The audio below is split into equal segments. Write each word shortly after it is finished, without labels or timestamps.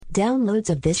Downloads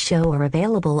of this show are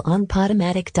available on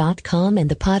Podomatic.com and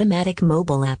the Podomatic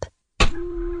mobile app.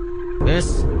 This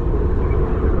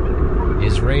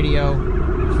is Radio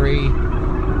Free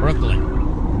Brooklyn.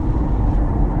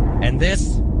 And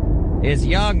this is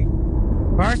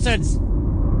Young Persons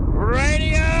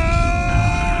Radio!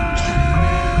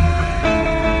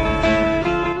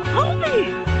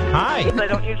 Hi. I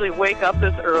don't usually wake up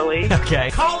this early. Okay.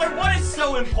 Caller, what is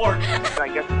so important? I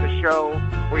guess it's a show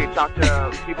where you talk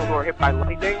to people who are hit by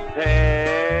lightning. Hey,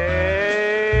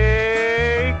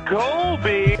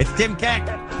 Colby. It's Tim Keck.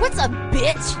 What's up,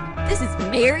 bitch? This is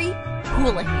Mary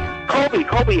Houlihan.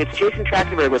 Colby, it's Jason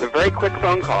Trachtenberg with a very quick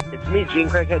phone call. It's me, Gene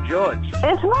Craighead George.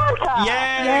 It's Martha.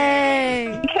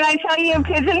 Yay! Can I tell you a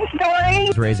pigeon story?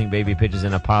 He's raising baby pigeons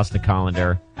in a pasta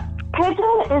colander. Pigeon,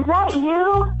 is that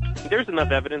you? There's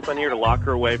enough evidence on here to lock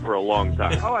her away for a long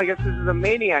time. Oh, I guess this is a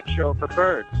maniac show for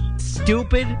birds.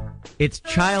 Stupid, it's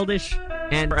childish,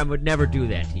 and I would never do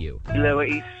that to you. Lower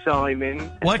East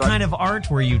Simon. What kind of art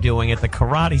were you doing at the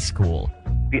karate school?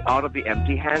 The art of the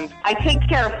empty hand. I take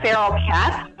care of feral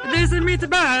cats. There's a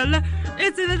meatball.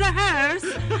 It's in the house.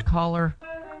 Caller,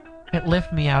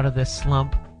 lift me out of this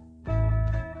slump.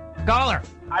 Caller!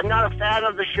 I'm not a fan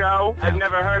of the show. I've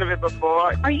never heard of it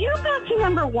before. Are you about to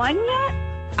number one yet?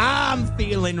 I'm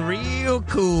feeling real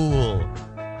cool.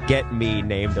 Get me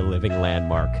named a living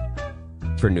landmark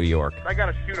for New York. I got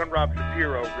to shoot on Rob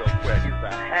Shapiro real quick. He's a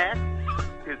hack.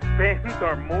 His fans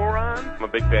are morons. I'm a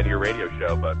big fan of your radio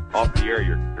show, but off the air,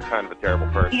 you're kind of a terrible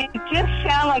person. You just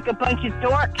sound like a bunch of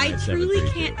dorks. I truly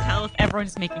can't tell if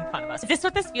everyone's making fun of us. Is this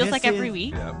what this feels like every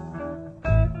week? Yep.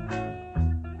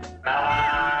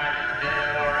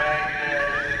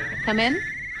 Come in.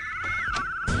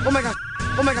 Oh my gosh,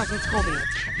 it's Colby.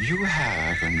 You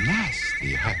have a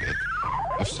nasty habit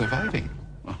of surviving.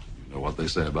 Well, you know what they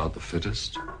say about the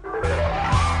fittest?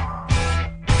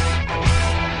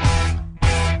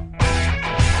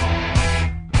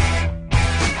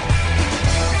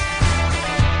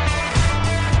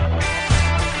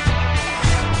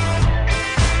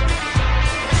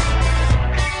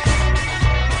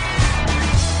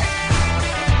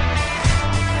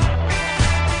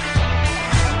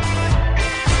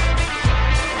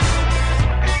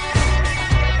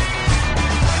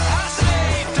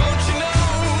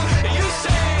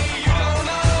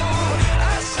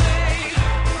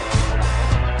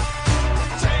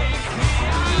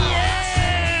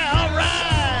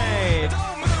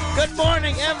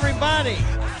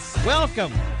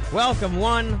 Welcome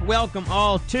one, welcome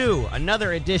all to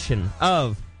another edition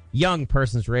of Young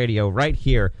Persons Radio right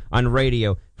here on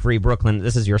Radio Free Brooklyn.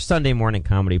 This is your Sunday morning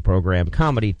comedy program,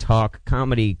 comedy talk,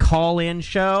 comedy call-in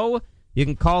show. You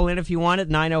can call in if you want it,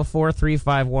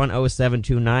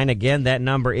 904-351-0729. Again, that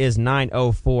number is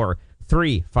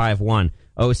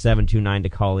 904-351-0729 to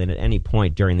call in at any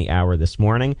point during the hour this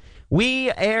morning.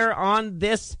 We air on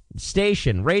this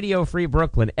station, Radio Free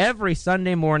Brooklyn, every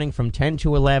Sunday morning from 10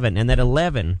 to 11. And at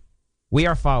 11, we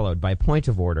are followed by Point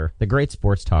of Order, the great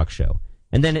sports talk show.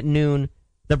 And then at noon,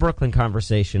 the Brooklyn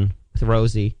Conversation with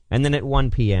Rosie. And then at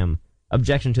 1 p.m.,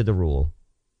 Objection to the Rule,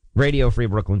 Radio Free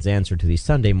Brooklyn's answer to the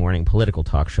Sunday morning political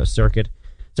talk show circuit.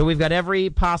 So we've got every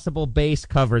possible base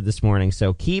covered this morning.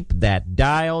 So keep that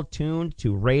dial tuned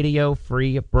to Radio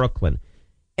Free Brooklyn.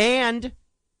 And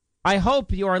I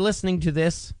hope you are listening to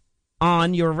this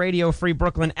on your Radio Free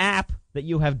Brooklyn app that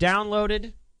you have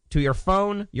downloaded to your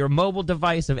phone, your mobile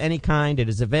device of any kind. It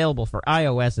is available for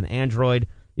iOS and Android.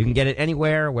 You can get it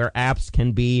anywhere where apps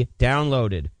can be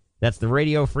downloaded. That's the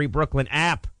Radio Free Brooklyn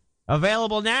app.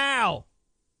 Available now.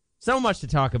 So much to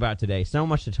talk about today. So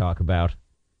much to talk about.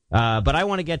 But I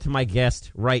want to get to my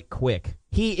guest right quick.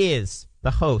 He is the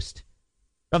host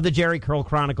of the Jerry Curl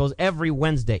Chronicles every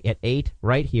Wednesday at 8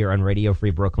 right here on Radio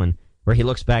Free Brooklyn, where he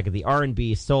looks back at the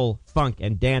R&B, soul, funk,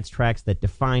 and dance tracks that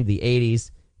defined the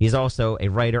 80s. He's also a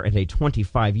writer and a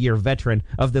 25-year veteran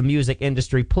of the music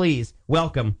industry. Please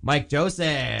welcome Mike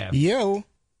Joseph. Yo.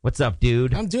 What's up,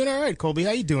 dude? I'm doing all right, Colby.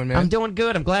 How you doing, man? I'm doing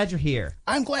good. I'm glad you're here.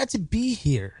 I'm glad to be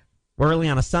here. Early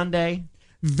on a Sunday?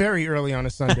 Very early on a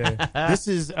Sunday. This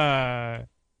is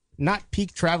not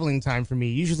peak traveling time for me.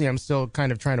 Usually I'm still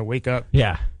kind of trying to wake up.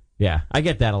 Yeah. I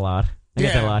get that a lot. I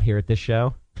get that a lot here at this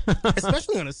show.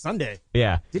 Especially on a Sunday.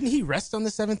 Yeah. Didn't he rest on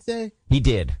the seventh day? He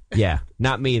did. Yeah.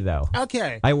 Not me, though.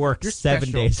 Okay. I work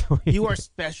 7 days a week. You are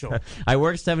special. I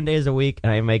work 7 days a week,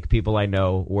 and I make people I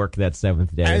know work that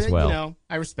seventh day as well. You know,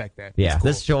 I respect that. Yeah.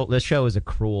 Cool. This show is a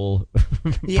cruel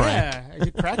Yeah.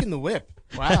 You're cracking the whip.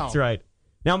 Wow. That's right.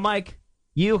 Now, Mike,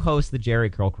 you host the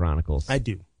Jerry Curl Chronicles. I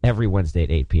do. Every Wednesday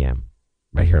at 8 p.m.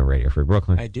 right here on Radio Free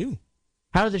Brooklyn. I do.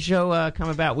 How did the show come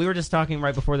about? We were just talking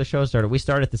right before the show started. We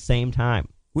started at the same time.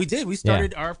 We did. We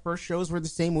started, our first shows were the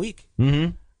same week.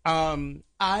 Mm-hmm.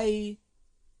 I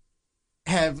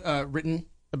have written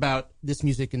about this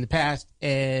music in the past,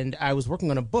 and I was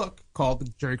working on a book called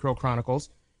The Jerry Curl Chronicles,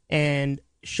 and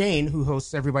Shane, who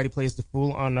hosts Everybody Plays the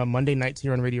Fool on Monday nights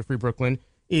here on Radio Free Brooklyn,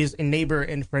 is a neighbor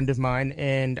and friend of mine,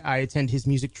 and I attend his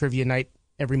music trivia night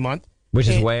every month. Which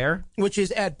is where? Which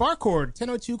is at Barcord,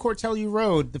 1002 Cortelli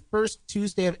Road, the first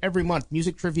Tuesday of every month.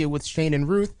 Music trivia with Shane and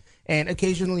Ruth, and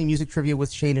occasionally music trivia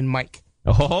with Shane and Mike.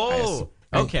 Oh,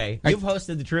 okay. You've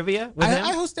hosted the trivia with him?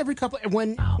 I host every couple.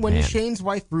 When man. Shane's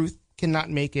wife, Ruth, cannot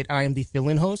make it, I am the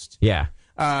fill-in host. Yeah.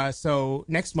 So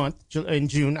next month, in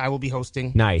June, I will be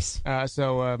hosting. Nice. I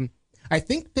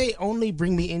think they only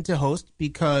bring me in to host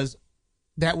because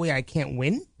that way I can't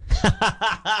win.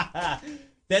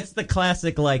 That's the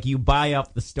classic, like, you buy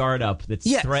up the startup that's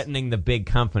threatening the big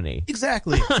company.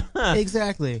 Exactly.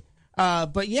 Exactly.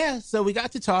 But yeah, so we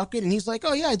got to talking, and he's like,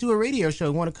 oh, yeah, I do a radio show.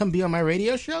 You want to come be on my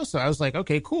radio show? So I was like,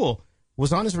 okay, cool.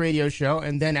 Was on his radio show,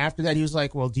 and then after that, he was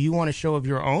like, well, do you want a show of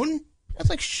your own? I was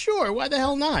like, sure, why the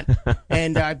hell not?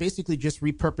 And I basically just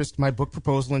repurposed my book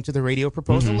proposal into the radio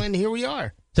proposal, and here we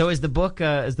are. So is the book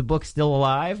still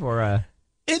alive, or?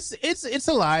 It's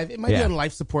alive. It might be on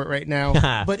life support right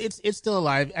now, but it's still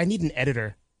alive. I need an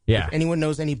editor. Yeah. If anyone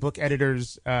knows any book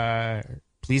editors,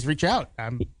 please reach out.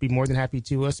 I'd be more than happy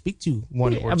to speak to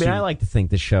one or two. I like to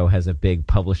think the show has a big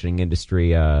publishing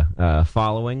industry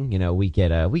following. You know, we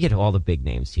get all the big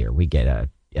names here. We get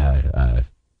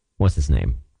what's his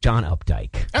name? John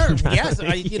Updike. Yes,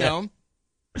 you know,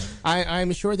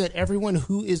 I'm sure that everyone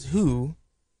who is who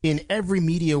in every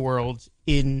media world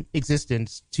in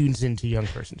existence tunes into Young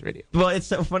Person's Radio. Well, it's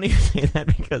so funny you say that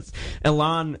because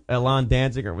Alon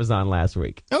Danziger was on last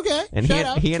week. Okay, and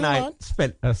he and I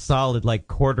spent a solid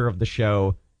quarter of the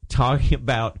show talking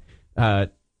about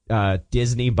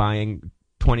Disney buying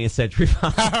 20th Century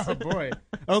Fox. Oh boy.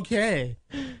 Okay.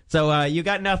 So you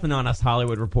got nothing on us,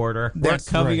 Hollywood Reporter.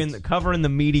 That's We're covering the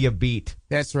media beat.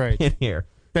 That's right. In here.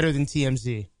 Better than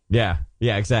TMZ. Yeah,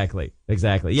 exactly.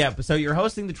 Yeah, so you're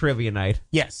hosting the trivia night.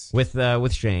 Yes. With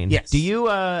Shane. Yes. Do you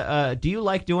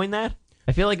like doing that?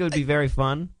 I feel like it would be very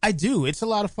fun. I do. It's a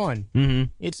lot of fun. Mm-hmm.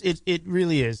 It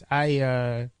really is.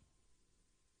 I'm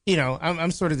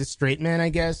sort of the straight man, I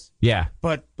guess. Yeah.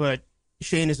 But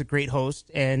Shane is a great host,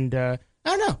 and I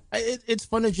don't know. It's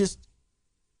fun to just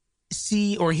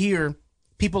see or hear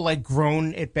people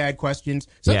groan at bad questions.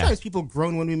 Sometimes people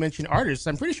groan when we mention artists.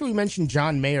 I'm pretty sure we mentioned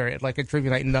John Mayer at a trivia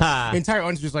night, and the entire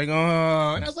audience was like,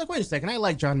 "Oh!" And I was like, "Wait a second, I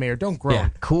like John Mayer. Don't groan." Yeah,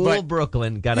 cool. But,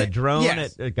 Brooklyn got a drone.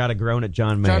 Yes. Got a groan at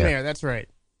John Mayer. John Mayer, that's right.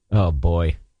 Oh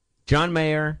boy, John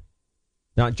Mayer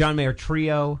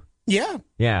Trio. Yeah.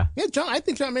 John. I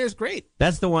think John Mayer's great.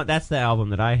 That's the one. That's the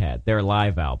album that I had. Their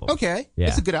live album. Okay. Yeah.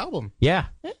 It's a good album. Yeah.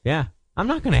 I'm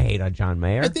not going to hate on John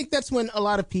Mayer. I think that's when a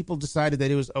lot of people decided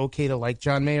that it was okay to like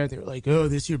John Mayer. They were like, oh,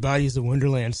 this Your Body is a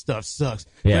Wonderland stuff sucks.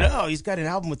 Yeah. But, he's got an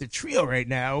album with the trio right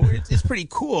now. It's pretty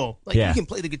cool. You can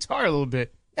play the guitar a little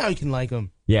bit. Now you can like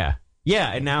him. Yeah.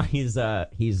 Yeah, and now he's a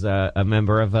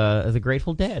member of the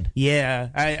Grateful Dead. Yeah.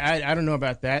 I don't know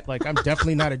about that. I'm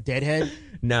definitely not a Deadhead.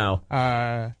 No.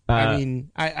 I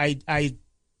mean, I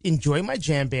enjoy my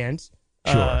jam bands.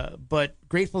 Sure. But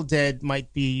Grateful Dead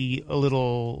might be a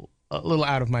little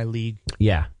out of my league.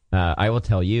 Yeah. I will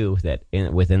tell you that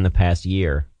within the past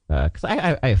year, because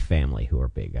I have family who are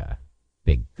big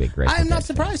Grateful I'm not Dead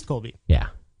surprised, fans. Colby. Yeah.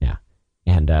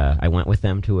 And I went with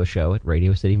them to a show at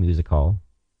Radio City Music Hall,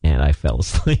 and I fell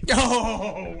asleep.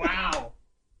 Oh, wow.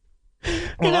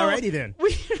 Well, alrighty then.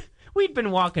 We'd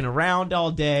been walking around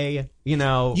all day, You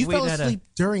fell asleep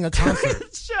during a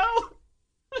concert. show.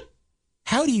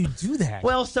 How do you do that?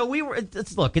 Well, so we were.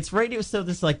 It's radio, so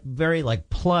this very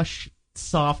plush,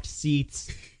 soft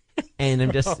seats, and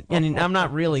I'm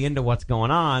not really into what's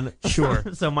going on. Sure.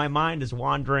 So my mind is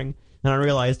wandering, and I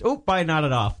realized, I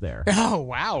nodded off there. Oh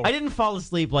wow! I didn't fall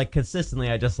asleep consistently.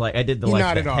 I just I did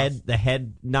the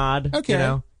head nod.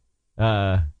 Okay.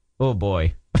 Oh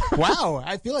boy. Wow,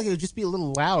 I feel like it would just be a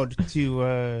little loud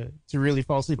to really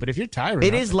fall asleep. But if you're tired,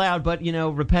 it is loud, but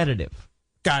repetitive.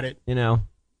 Got it.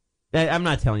 I'm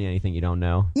not telling you anything you don't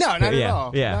know. No, not at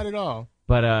all. Yeah. Not at all.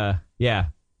 But yeah,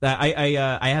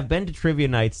 I have been to trivia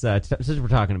nights. Since we're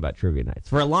talking about trivia nights,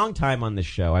 for a long time on this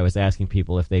show, I was asking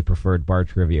people if they preferred bar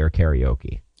trivia or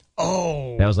karaoke.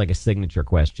 Oh, that was a signature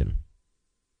question.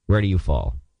 Where do you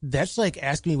fall? That's like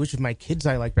asking me which of my kids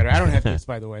I like better. I don't have kids,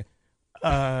 by the way.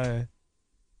 I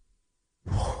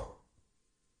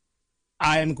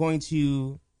am going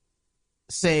to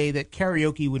say that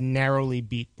karaoke would narrowly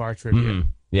beat bar trivia. Mm-hmm.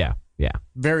 Yeah.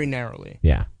 Very narrowly.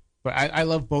 Yeah. But I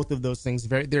love both of those things.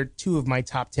 They're two of my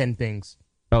top 10 things.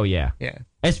 Oh, yeah. Yeah.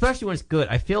 Especially when it's good.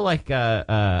 I feel like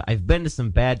I've been to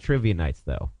some bad trivia nights,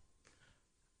 though.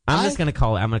 I'm going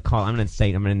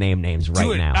to name names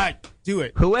right now. All right, do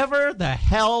it. Whoever the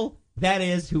hell that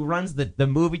is who runs the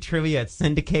movie trivia at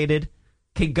Syndicated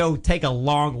can go take a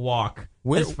long walk.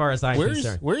 As far as I'm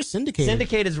concerned, where's Syndicated?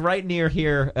 Syndicated is right near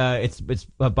here. It's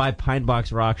by Pine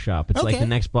Box Rock Shop. It's like the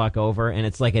next block over, and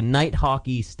it's like a night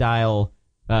hockey style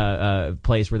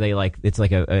place where they it's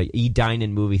like a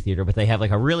dine-in movie theater, but they have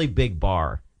like a really big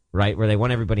bar, right, where they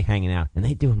want everybody hanging out, and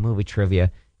they do a movie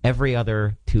trivia every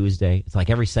other Tuesday. It's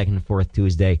like every second and fourth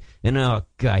Tuesday, and I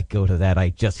go to that. I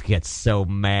just get so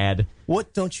mad.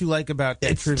 What don't you like about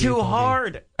that? It's trivia too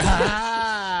hard.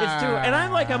 It's too, and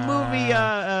I'm like a movie.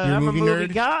 I'm a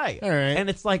movie guy. All right. And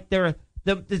it's like the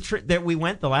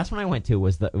last one I went to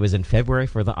was in February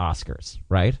for the Oscars,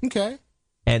 right? Okay.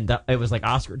 And it was like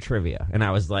Oscar trivia, and I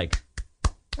was like,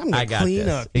 I got clean this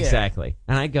up. Yeah. exactly.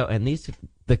 And I go, and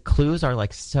the clues are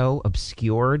like so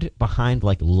obscured behind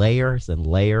like layers and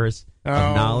layers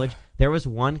of knowledge. There was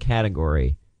one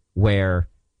category where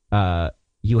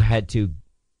you had to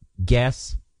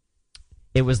guess.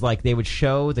 It was like they would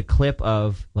show the clip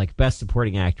of like Best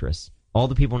Supporting Actress, all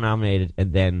the people nominated,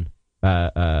 and then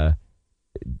the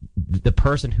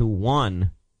person who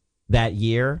won that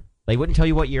year, they wouldn't tell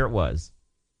you what year it was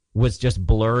just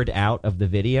blurred out of the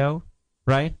video,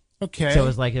 right? Okay. So it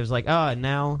was like oh,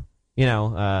 now it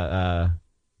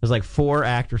was like 4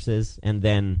 actresses and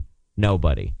then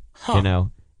nobody, and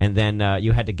then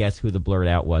you had to guess who the blurred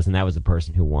out was, and that was the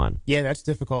person who won. Yeah, that's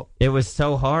difficult. It was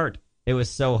so hard. It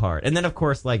was so hard. And then, of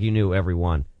course, like you knew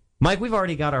everyone. Mike, we've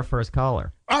already got our first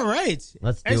caller. All right.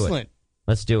 Let's do Excellent. it.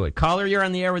 Let's do it. Caller, you're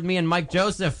on the air with me and Mike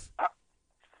Joseph.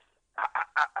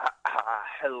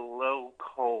 Hello,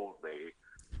 Colby.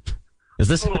 Is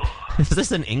this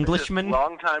an Englishman?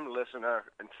 Longtime listener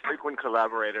and frequent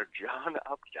collaborator, John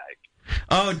Updike.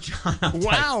 Oh, John Updike.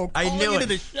 Wow. I knew it. Into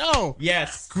the show.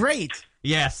 Yes. Great.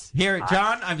 Yes. Here,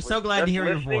 John, I'm so glad to hear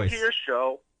your voice.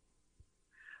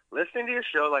 Listening to your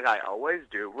show like I always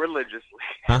do, religiously,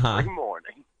 every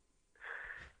morning.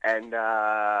 And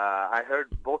I heard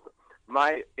both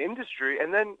my industry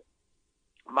and then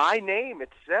my name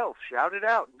itself shouted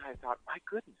out. And I thought, my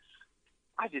goodness,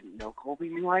 I didn't know Colby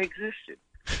knew I existed.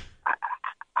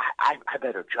 I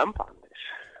better jump on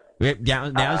this.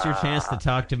 Now's your chance to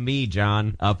talk to me,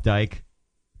 John Updike.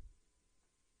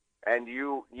 And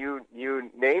you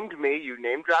named me, you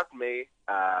name-dropped me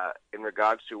in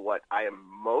regards to what I am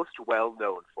most well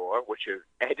known for, which is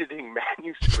editing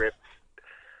manuscripts.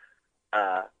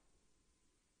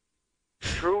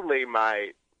 Truly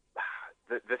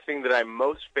the thing that I'm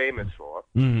most famous for.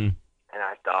 Mm-hmm. And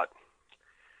I thought,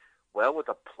 well, with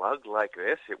a plug like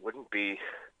this, it wouldn't be,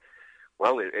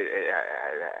 well,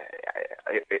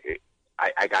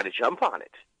 I got to jump on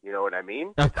it. You know what I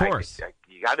mean? Of course.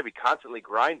 You got to be constantly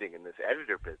grinding in this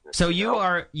editor business. So you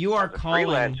are calling.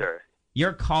 Freelancer.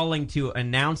 You're calling to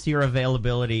announce your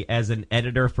availability as an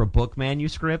editor for book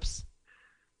manuscripts?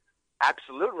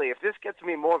 Absolutely. If this gets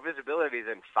me more visibility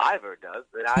than Fiverr does,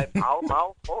 then I'm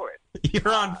all for it.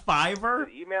 You're on Fiverr?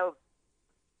 The emails.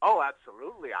 Oh,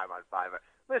 absolutely, I'm on Fiverr.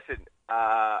 Listen,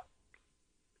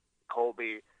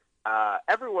 Colby.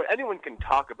 Anyone can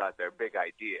talk about their big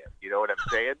idea. You know what I'm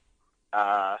saying?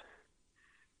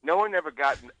 No one ever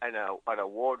got an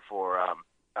award for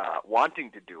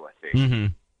wanting to do a thing. Mm-hmm.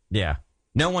 Yeah.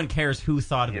 No one cares who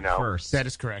thought of it first. That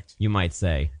is correct. You might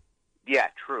say. Yeah,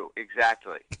 true.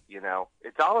 Exactly.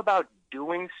 It's all about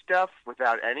doing stuff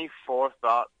without any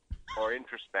forethought or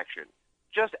introspection.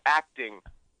 Just acting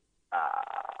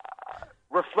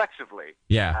reflexively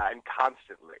and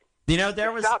constantly.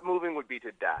 Stop moving would be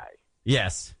to die.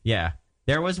 Yes. Yeah.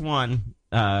 There was one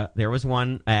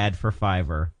ad for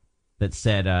Fiverr that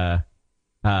said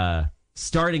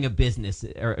starting a business,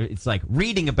 or it's like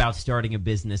reading about starting a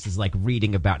business is like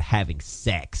reading about having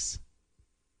sex.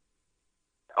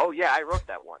 Oh yeah, I wrote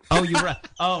that one. Oh, you wrote?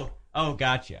 Oh,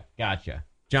 gotcha.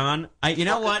 John, you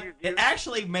know what? It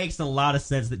actually makes a lot of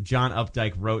sense that John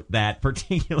Updike wrote that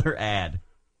particular ad.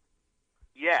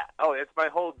 Yeah. Oh, it's my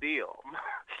whole deal.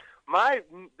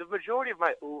 The majority of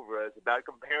my oeuvre is about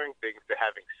comparing things to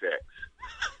having sex.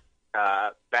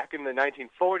 Back in the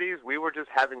 1940s, we were just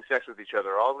having sex with each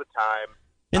other all the time.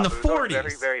 In the it was 40s?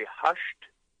 Very, very hushed.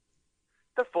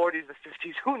 The 40s, the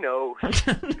 50s, who knows?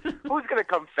 Who's going to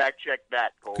come fact-check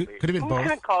that, Colby? Could have been both. Who's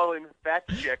going to call in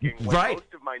fact-checking when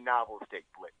most of my novels take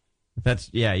place?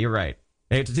 You're right.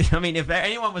 I mean, if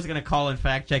anyone was going to call in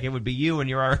fact-check, it would be you, and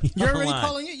you're already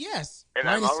calling it, yes. And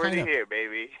I'm already here,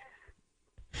 baby.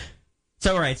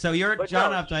 So, right, so you're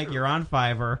John Updike, you're on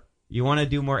Fiverr, you want to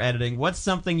do more editing. What's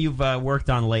something you've worked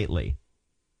on lately?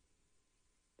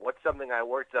 something I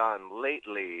worked on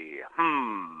lately.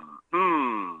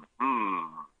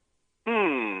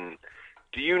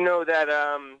 Do you know that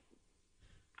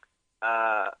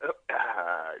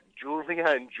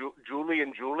Julie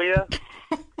and Julia?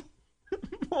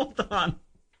 Hold on.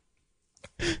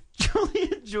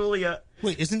 Julia.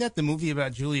 Wait, isn't that the movie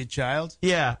about Julia Child?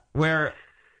 Yeah, where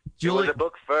It was a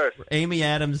book first. Amy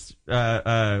Adams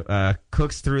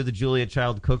cooks through the Julia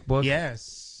Child cookbook.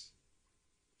 Yes.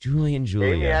 Julie and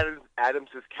Julia. Amy Adams'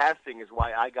 casting is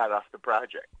why I got off the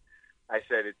project. I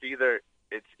said it's either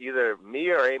me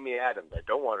or Amy Adams. I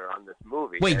don't want her on this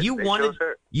movie. Wait, And you they wanted chose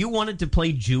her. you wanted to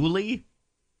play Julie?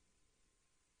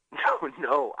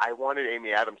 No, I wanted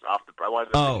Amy Adams off the. I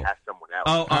wanted them to cast someone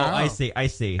else. I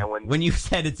see. And when you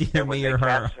said it's either me or her.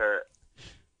 Cast her,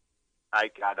 I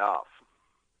got off.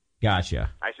 Gotcha.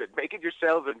 I said, make it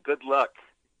yourselves and good luck.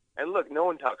 And look, no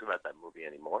one talks about that movie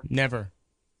anymore. Never.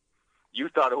 You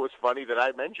thought it was funny that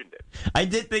I mentioned it. I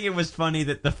did think it was funny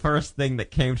that the first thing that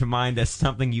came to mind as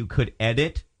something you could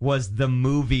edit was the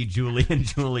movie Julie and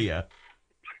Julia.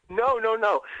 No.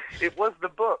 It was the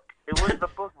book. It was the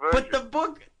book version. But the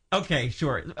book... Okay,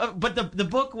 sure. But the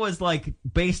book was, like,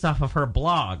 based off of her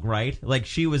blog, right? Like,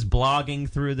 she was blogging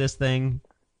through this thing.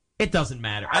 It doesn't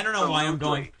matter. I don't know why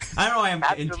I'm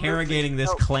interrogating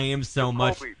this claim so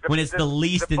much when it's the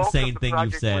least insane thing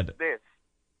you've said.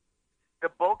 The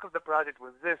bulk of the project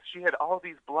was this. She had all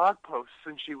these blog posts,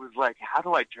 and she was like, how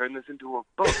do I turn this into a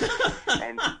book?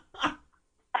 And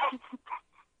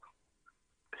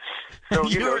so,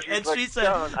 she said,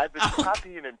 John, I've been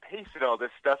copying and pasting all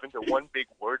this stuff into one big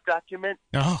Word document,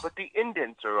 but the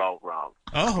indents are all wrong.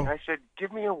 And I said,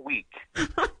 give me a week.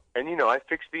 And, I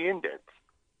fixed the indents.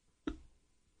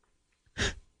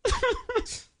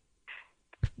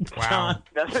 Wow.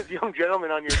 Now, this young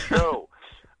gentleman on your show,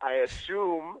 I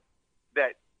assume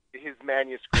that his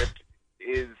manuscript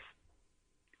is...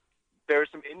 There are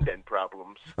some indent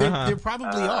problems. There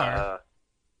probably are.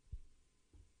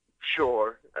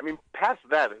 Sure. I mean, past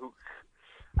that,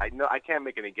 I know I can't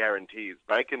make any guarantees,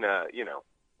 but I can,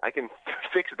 I can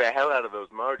fix the hell out of those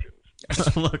margins.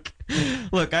 Look.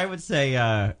 I would say,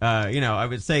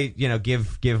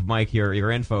 give Mike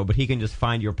your info, but he can just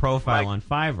find your profile on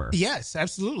Fiverr. Yes,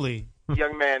 absolutely.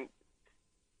 Young man,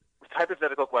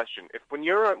 hypothetical question: when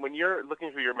you're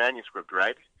looking through your manuscript,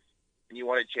 right, and you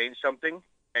want to change something,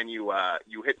 and you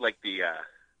hit like the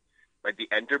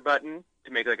enter button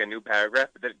to make like a new paragraph,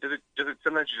 but does it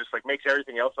sometimes just like makes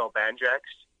everything else all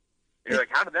banjaxed? And you're like,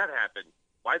 how did that happen?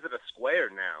 Why is it a square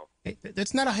now? Hey,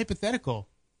 that's not a hypothetical.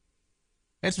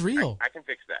 That's real. I can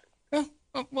fix that.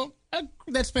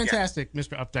 That's fantastic,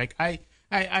 Mr. Updike.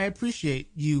 I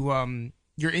appreciate you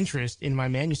your interest in my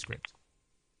manuscript.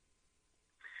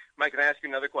 Mike, can I ask you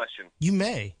another question? You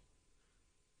may.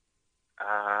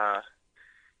 Have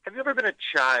you ever been a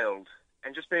child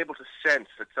and just been able to sense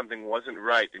that something wasn't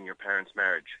right in your parents'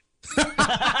 marriage?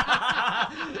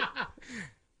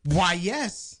 Why,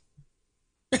 yes.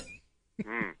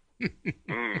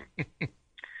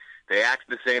 They act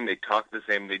the same, they talk the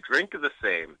same, they drink the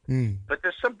same, but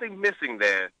there's something missing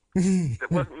there that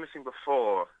wasn't missing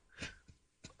before,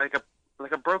 like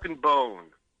a broken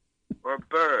bone or a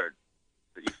bird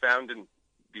that you found in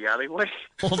the alleyway.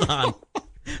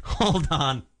 Hold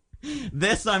on.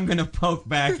 This I'm gonna poke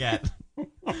back at.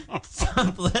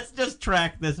 Let's just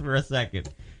track this for a second.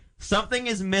 Something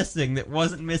is missing that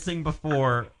wasn't missing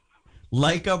before.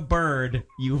 Like a bird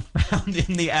you found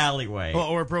in the alleyway.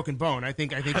 Or a broken bone. I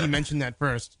think he mentioned that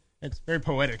first. It's very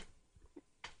poetic.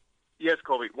 Yes,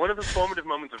 Colby. One of the formative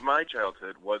moments of my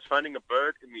childhood was finding a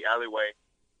bird in the alleyway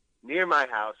near my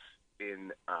house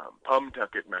in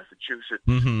Pawtucket, Massachusetts.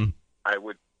 Mm-hmm. I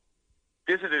would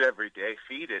visit it every day,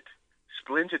 feed it,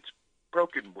 splint its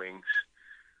broken wings.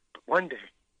 But one day,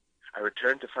 I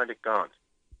returned to find it gone.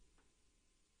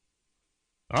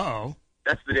 Uh-oh.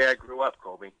 That's the day I grew up,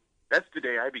 Colby. That's the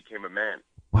day I became a man.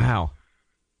 Wow.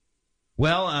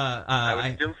 Well, I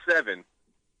was still 7.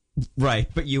 Right,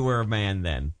 but you were a man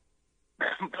then.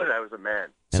 But I was a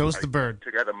man. So was the bird.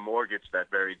 Took out a mortgage that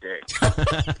very day.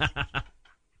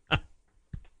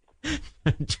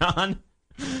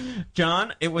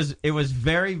 John, it was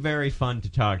very, very fun to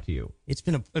talk to you. It's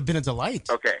been a delight.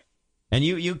 Okay. And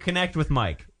you connect with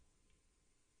Mike.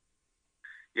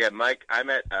 Yeah, Mike, I'm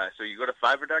at, so you go to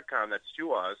Fiverr.com, that's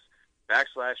 2 R's, /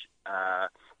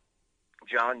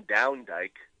 John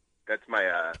Downdike. That's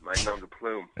my nom de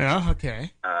plume. Oh,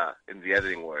 okay. In the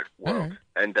editing world. Right.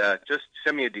 And just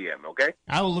send me a DM, okay?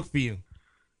 I will look for you.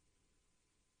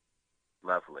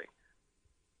 Lovely.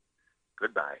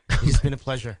 Goodbye. It's been a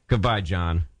pleasure. Goodbye,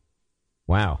 John.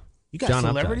 Wow. You got John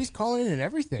celebrities calling in and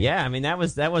everything. Yeah, I mean that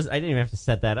was I didn't even have to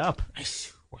set that up.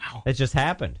 Wow. It just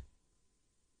happened.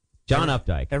 John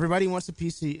Updike. Everybody wants a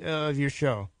piece of your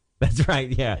show. That's right,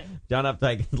 yeah. John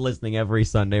Updike is listening every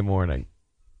Sunday morning.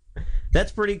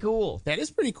 That's pretty cool. That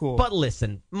is pretty cool. But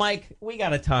listen, Mike, we got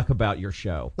to talk about your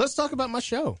show. Let's talk about my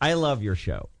show. I love your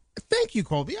show. Thank you,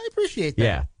 Colby. I appreciate that.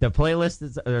 Yeah, the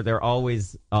playlists they're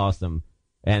always awesome.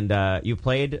 And you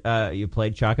played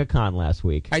Chaka Khan last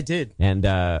week. I did. And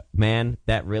man,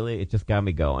 that really it just got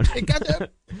me going. It got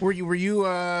that. Were you?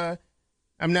 I'm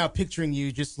now picturing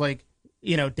you just like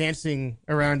dancing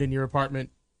around in your apartment.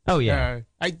 Oh yeah,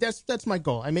 that's my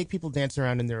goal. I make people dance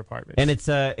around in their apartment, and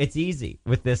it's easy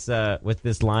with this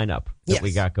lineup that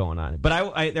we got going on.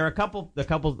 But there are a couple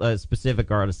specific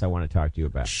artists I want to talk to you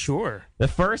about. Sure. The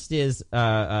first is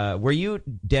were you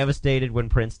devastated when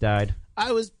Prince died?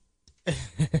 I was.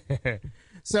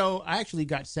 So I actually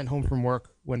got sent home from work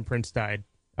when Prince died.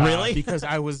 Really? Because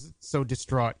I was so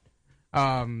distraught.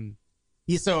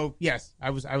 So yes, I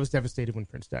was devastated when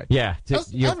Prince died. Yeah,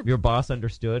 your boss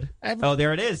understood. Oh,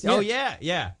 there it is. Yeah. Oh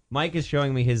yeah. Mike is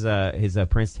showing me his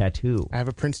Prince tattoo. I have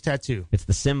a Prince tattoo. It's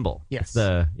the symbol. Yes.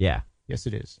 Yes,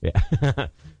 it is. Yeah.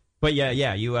 But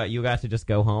yeah. You got to just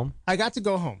go home. I got to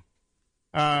go home.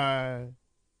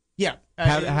 Yeah.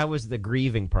 How was the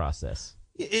grieving process?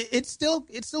 It's still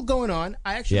going on.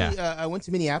 I actually I went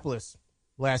to Minneapolis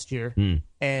last year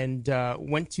and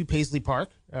went to Paisley Park,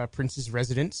 Prince's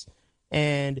residence.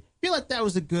 And I feel like that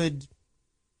was a good,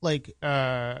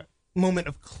 moment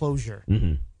of closure.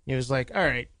 Mm-hmm. It was like, all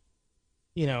right,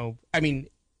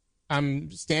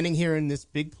 I'm standing here in this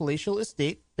big palatial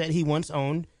estate that he once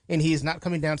owned, and he is not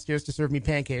coming downstairs to serve me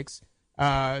pancakes.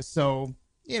 So,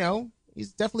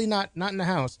 he's definitely not in the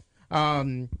house.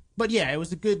 But yeah, it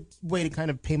was a good way to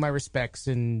kind of pay my respects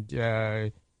and,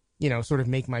 sort of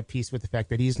make my peace with the fact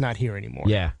that he's not here anymore.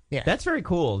 Yeah. That's very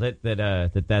cool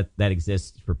that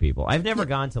exists for people. I've never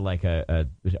gone to like a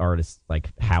artist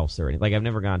like house or anything. Like I've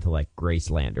never gone to like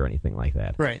Graceland or anything like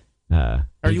that. Right. Are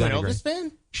you an Elvis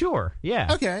fan? Sure.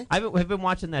 Yeah. Okay. I've been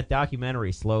watching that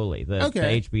documentary slowly. The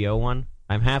HBO one.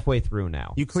 I'm halfway through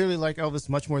now. You clearly like Elvis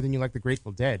much more than you like the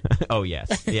Grateful Dead. Oh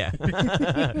yes. Yeah.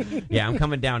 Yeah. I'm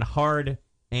coming down hard.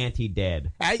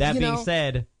 Anti-dead. That being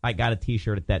said, I got a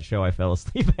T-shirt at that show I fell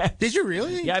asleep at. Did you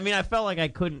really? Yeah, I mean, I felt like I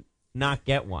couldn't not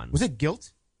get one. Was it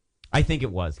Guilt? I think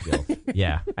it was Guilt.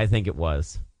 Yeah, I think it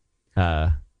was.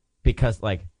 Because,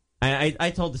 like,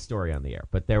 I told the story on the air,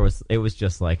 but it was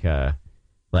just like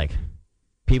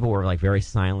people were, like, very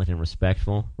silent and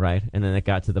respectful, right? And then it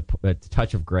got to the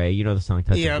Touch of Grey. You know the song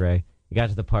Touch of Grey? It got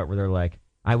to the part where they're like,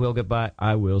 I will get by,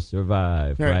 I will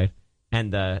survive, right?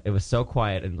 And it was so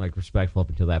quiet and like respectful up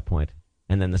until that point.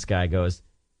 And then this guy goes,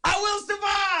 I will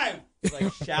survive! He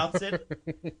like shouts it.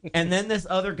 And then this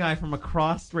other guy from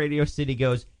across Radio City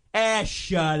goes,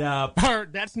 shut up.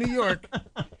 That's New York.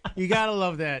 You gotta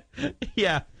love that.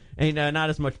 Yeah. And not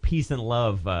as much peace and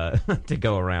love to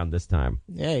go around this time.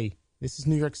 Hey, this is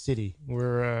New York City.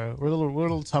 We're a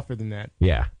little tougher than that.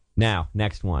 Yeah. Now,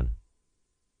 next one.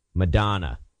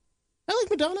 Madonna. I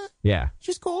like Madonna. Yeah.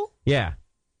 She's cool. Yeah.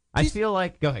 I feel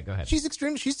like... Go ahead. She's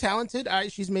extreme. She's talented.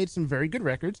 She's made some very good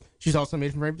records. She's also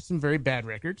made some very bad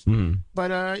records.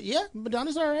 But, yeah,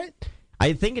 Madonna's all right.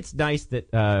 I think it's nice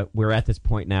that we're at this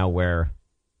point now where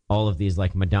all of these,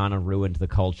 like, Madonna ruined the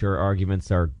culture arguments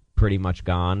are pretty much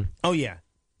gone. Oh, yeah.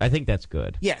 I think that's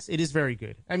good. Yes, it is very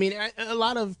good. I mean, a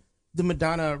lot of the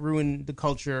Madonna ruined the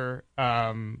culture.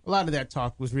 A lot of that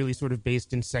talk was really sort of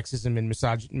based in sexism and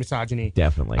misogyny.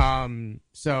 Definitely.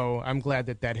 So I'm glad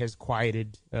that has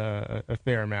quieted a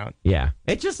fair amount. Yeah,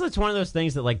 it's one of those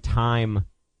things that like time,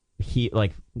 it's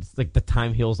like the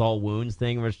time heals all wounds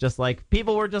thing, where it's just like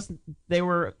people were they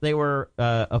were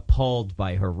appalled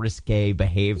by her risque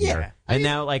behavior, and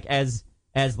now like as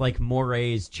like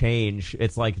mores change,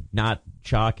 it's like not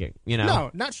shocking,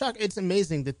 No, not shocking. It's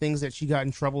amazing the things that she got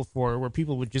in trouble for, where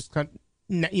people would just in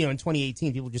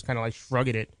 2018, people just kind of like shrug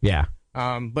at it. Yeah.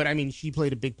 But I mean, she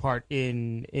played a big part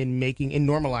in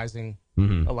normalizing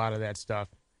a lot of that stuff.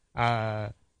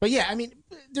 But yeah, I mean,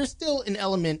 there's still an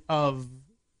element of,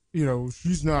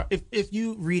 she's not. If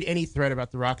you read any thread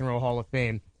about the Rock and Roll Hall of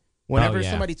Fame, whenever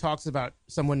somebody talks about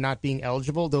someone not being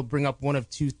eligible, they'll bring up one of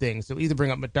two things. They'll either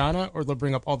bring up Madonna or they'll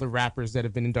bring up all the rappers that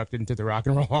have been inducted into the Rock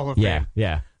and Roll Hall of Fame.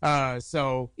 Yeah.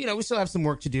 So, we still have some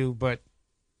work to do, but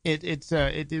it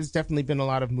has definitely been a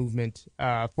lot of movement,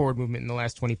 forward movement in the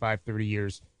last 25, 30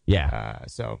 years. Yeah.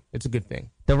 So it's a good thing.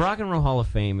 The Rock and Roll Hall of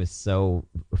Fame is so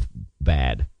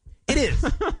bad. It is.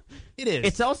 It is.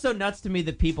 It's also nuts to me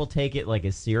that people take it like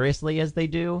as seriously as they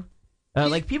do.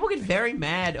 Like, people get very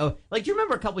mad. Oh, like, do you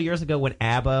remember a couple years ago when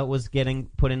ABBA was getting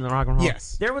put in the Rock and Roll?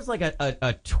 Yes. There was, like,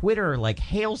 a Twitter, like,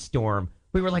 hailstorm.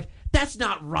 We were like, that's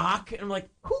not rock. And I'm like,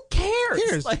 who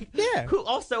cares? Like, yeah.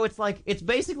 Also, it's like, it's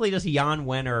basically just Jan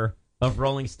Wenner of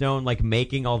Rolling Stone, like,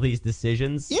 making all these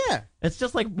decisions. Yeah. It's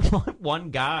just, like, one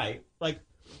guy. Like,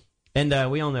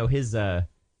 and we all know his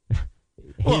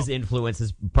influence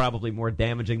is probably more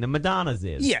damaging than Madonna's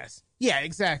is. Yes. Yeah,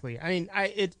 exactly. I mean, I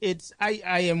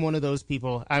am one of those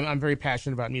people. I'm very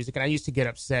passionate about music, and I used to get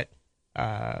upset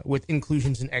with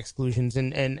inclusions and exclusions,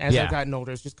 and as I've gotten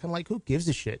older, it's just kind of like, who gives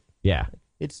a shit? Yeah.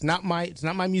 It's not my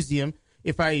museum.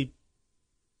 If I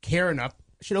care enough,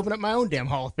 I should open up my own damn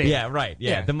Hall of Fame. Yeah, right.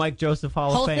 Yeah, the Mike Joseph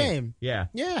Hall of Fame. Yeah.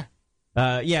 Yeah.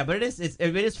 Yeah, but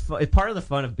it's part of the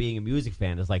fun of being a music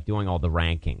fan is like doing all the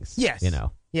rankings. Yes. You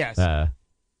know. Yes.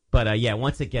 But yeah,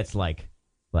 once it gets like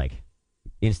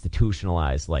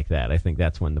institutionalized like that, I think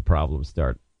that's when the problems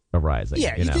start arising.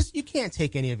 Yeah, you know? you can't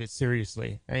take any of it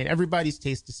seriously. I mean, everybody's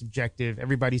taste is subjective.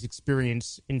 Everybody's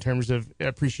experience in terms of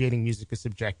appreciating music is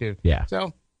subjective. Yeah.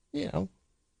 So, you know.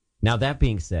 Now, that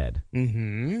being said,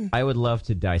 I would love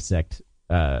to dissect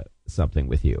something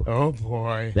with you. Oh,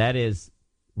 boy. That is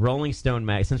Rolling Stone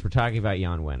Mag. Since we're talking about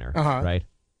Jan Wenner, right?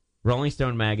 Rolling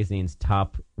Stone Magazine's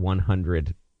top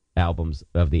 100 albums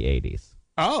of the 80s.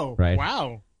 Oh, right?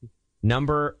 Wow.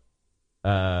 Number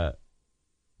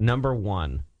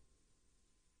one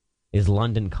is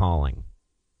London Calling,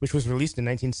 which was released in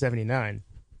 1979.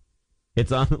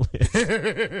 It's on the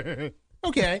list.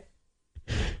 Okay.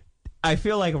 I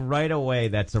feel like right away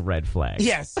that's a red flag.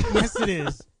 Yes it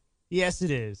is. Yes,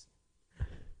 it is.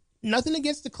 Nothing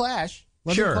against The Clash.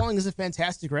 London Calling is a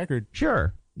fantastic record.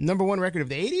 Sure. Number one record of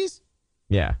the 80s?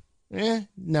 Yeah.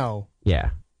 No.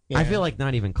 Yeah. I feel like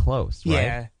not even close, right?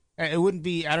 Yeah. It wouldn't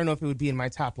be, I don't know if it would be in my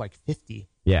top, 50.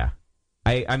 Yeah.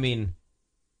 I mean,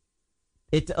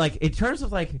 it, like, in terms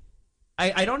of, like,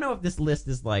 I don't know if this list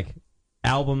is, like,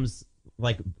 albums,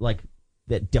 like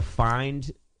that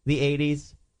defined the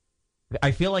 80s.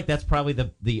 I feel like that's probably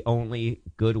the only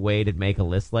good way to make a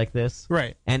list like this.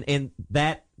 Right. And in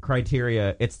that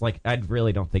criteria, it's like, I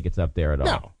really don't think it's up there at all.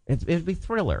 No. It'd be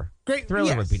Thriller. Great.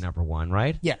 Thriller would be number one,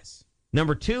 right? Yes.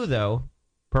 Number two, though,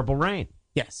 Purple Rain.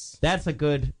 Yes. That's a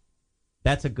good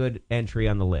entry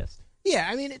on the list. Yeah,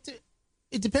 I mean,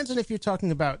 it depends on if you're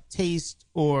talking about taste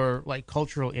or, like,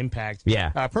 cultural impact. Yeah.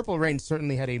 Purple Rain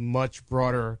certainly had a much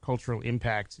broader cultural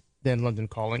impact than London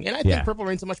Calling. And I think Purple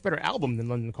Rain's a much better album than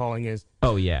London Calling is.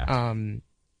 Oh, yeah.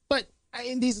 But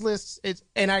in these lists, it's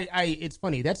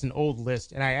funny, that's an old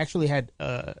list, and I actually had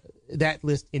that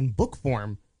list in book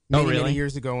form many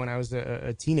years ago when I was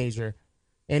a teenager,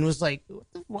 and was like,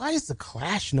 why is The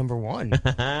Clash number one?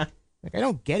 Like, I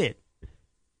don't get it.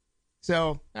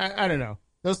 So, I don't know.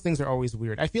 Those things are always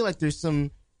weird. I feel like there's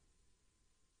some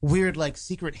weird, like,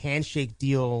 secret handshake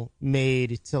deal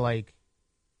made to, like,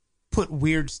 put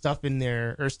weird stuff in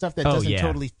there or stuff that doesn't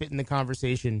totally fit in the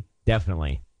conversation.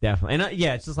 Definitely. And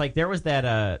it's just like there was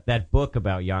that book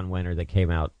about Jan Wenner that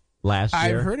came out last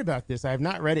year. I've heard about this. I have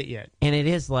not read it yet. And it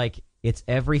is like, it's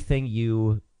everything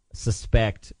you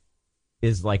suspect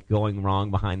is like going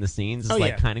wrong behind the scenes.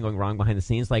 It's kind of going wrong behind the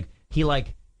scenes. Like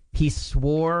he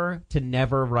swore to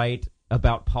never write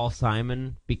about Paul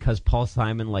Simon because Paul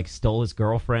Simon like stole his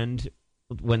girlfriend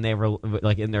when they were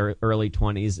like in their early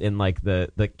 20s in like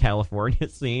the California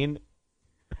scene.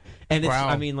 And it's,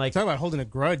 I mean, like, talk about holding a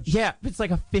grudge. Yeah, it's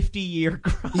like a 50-year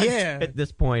grudge at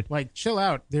this point. Like, chill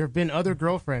out. There have been other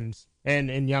girlfriends, and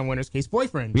in Jan Wenner's case,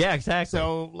 boyfriends. Yeah, exactly.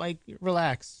 So, like,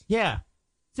 relax. Yeah,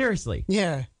 seriously.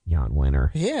 Yeah, Jan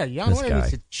Wenner. Yeah, Jan Wenner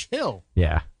needs to chill.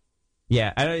 Yeah,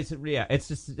 it's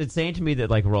just it's saying to me that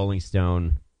like Rolling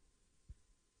Stone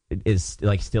is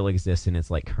like still exists in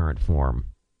its like current form.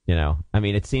 You know, I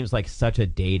mean, it seems like such a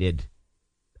dated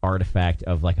artifact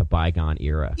of like a bygone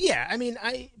era. Yeah, I mean,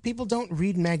 people don't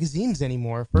read magazines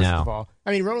anymore, first of all.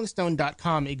 I mean,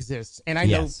 RollingStone.com exists, and I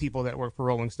know people that work for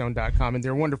RollingStone.com, and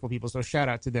they're wonderful people, so shout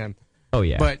out to them. Oh,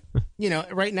 yeah. But, you know,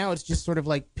 right now it's just sort of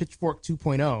like Pitchfork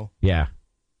 2.0. Yeah.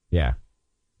 Yeah.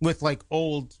 With like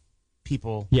old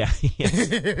people. Yeah.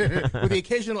 With the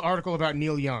occasional article about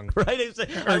Neil Young. Right.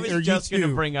 I was just going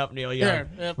to bring up Neil Young.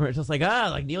 Yeah. Where it's just like,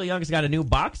 like Neil Young's got a new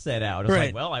box set out. It's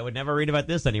like, well, I would never read about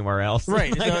this anywhere else.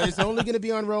 Right. So it's only going to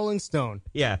be on Rolling Stone.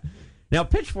 Yeah. Now,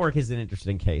 Pitchfork is an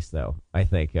interesting case, though, I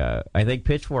think. I think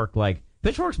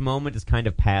Pitchfork's moment is kind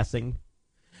of passing,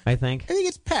 I think. I think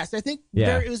it's past. I think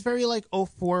it was very like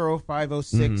 04, 05,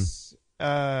 06,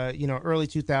 early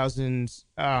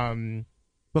 2000s,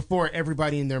 before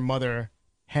everybody and their mother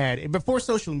before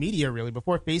social media, really,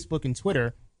 before Facebook and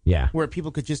Twitter, where people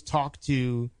could just talk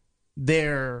to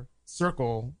their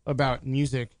circle about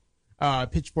music,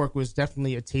 Pitchfork was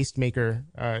definitely a tastemaker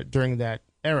during that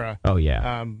era. Oh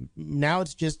yeah. Now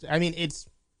it's just, I mean, it's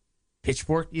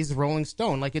Pitchfork is Rolling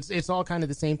Stone. Like it's all kind of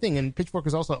the same thing. And Pitchfork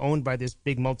is also owned by this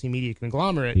big multimedia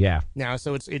conglomerate. Yeah. Now,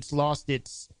 so it's lost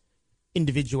its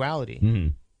individuality. Mm-hmm.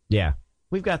 Yeah.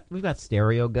 We've got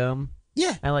Stereo Gum.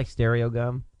 Yeah. I like Stereo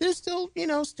Gum. There's still,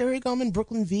 Stereo Gum and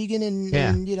Brooklyn Vegan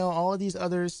and all of these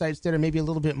other sites that are maybe a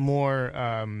little bit more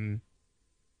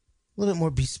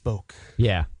bespoke.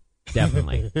 Yeah.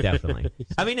 Definitely. Definitely.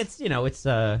 I mean, it's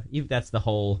that's the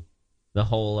whole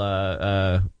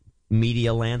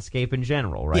media landscape in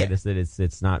general, right? Yeah.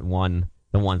 It's not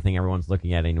the one thing everyone's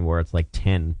looking at anymore. It's like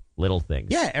 10 little things.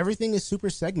 Yeah, everything is super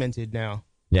segmented now.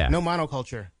 Yeah. No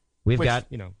monoculture. We've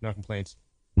got no complaints.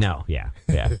 No, yeah.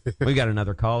 We've got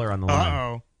another caller on the line.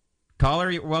 Uh-oh.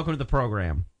 Caller, welcome to the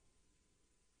program.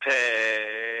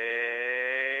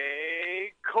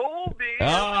 Hey, Colby.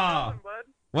 Oh,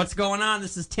 what's going on?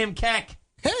 This is Tim Keck.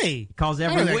 Hey, he calls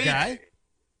every I know week. that guy.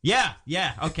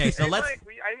 Yeah. Okay, so let's. Mike,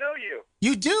 I know you.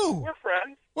 You do. We're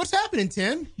friends. What's happening,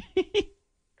 Tim?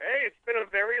 Hey, it's been a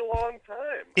very long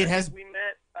time. It has. We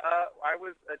met. I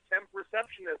was a temp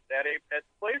receptionist at the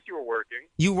place you were working.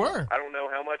 You were. I don't know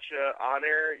how much on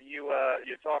air you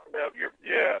talk about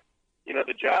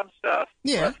the job stuff.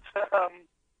 Yeah. But,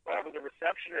 I was a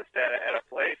receptionist at a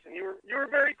place, and you were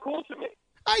very cool to me.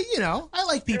 I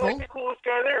like people. You're like the coolest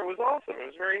guy there. It was awesome. It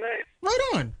was very nice. Right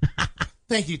on.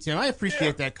 Thank you, Tim. I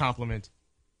appreciate that compliment.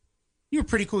 You were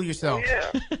pretty cool yourself. Oh,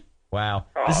 yeah. Wow.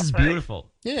 Oh, this is thanks.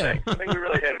 beautiful. Yeah. Thanks. I think we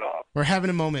really hit it off. We're having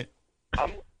a moment.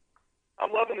 I'm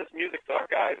loving this music talk,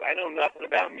 guys. I know nothing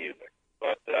about music,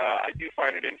 but I do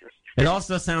find it interesting. It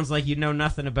also sounds like you know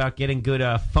nothing about getting good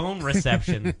phone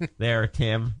reception there,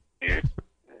 Tim. Dude,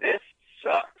 this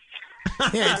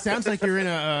sucks. Yeah, it sounds like you're in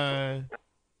a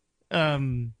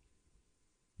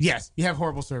yes, you have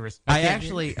horrible service.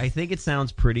 I think it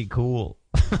sounds pretty cool.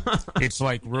 It's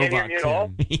like Can't hear robot me at all?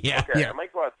 Tim. Yeah. Okay, Yeah. I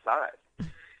might go outside.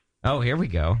 Oh, here we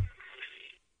go.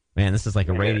 Man, this is like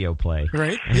a radio play.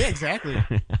 Right? Yeah, exactly.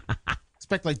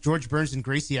 Expect like George Burns and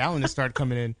Gracie Allen to start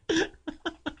coming in.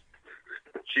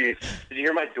 Jeez. Did you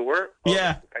hear my door?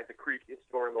 Yeah. Oh, it's the creakiest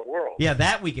door in the world. Yeah,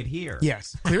 that we could hear.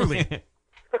 Yes, clearly.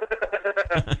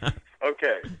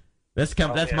 Okay. That's Oh,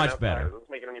 much yeah, better. Does this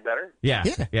make it any better? Yeah.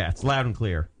 Yeah. Yeah, it's loud and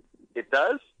clear. It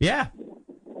does? Yeah.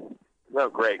 Oh,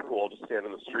 great. Cool. Just stand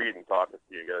in the street and talking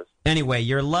to you guys. Anyway,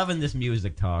 you're loving this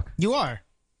music talk. You are.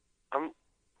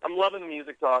 I'm loving the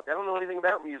music talk. I don't know anything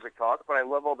about music talk, but I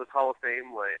love all this Hall of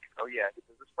Fame, like, oh, yeah,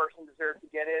 because this person deserves to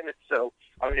get in. It's so,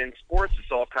 I mean, in sports,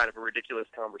 it's all kind of a ridiculous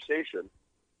conversation,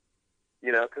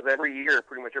 because every year,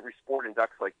 pretty much every sport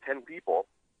inducts like 10 people,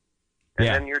 and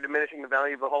then you're diminishing the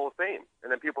value of the Hall of Fame.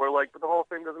 And then people are like, but the Hall of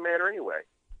Fame doesn't matter anyway.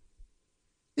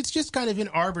 It's just kind of an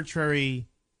arbitrary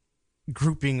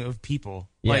grouping of people.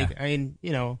 Yeah. Like, I mean,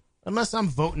 unless I'm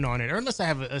voting on it or unless I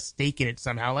have a stake in it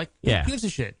somehow, like, who gives a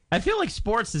shit? I feel like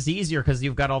sports is easier because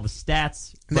you've got all the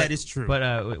stats. That is true.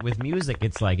 But with music,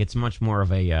 it's like it's much more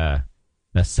of a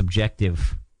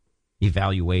subjective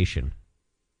evaluation.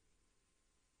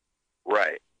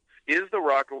 Right. Is the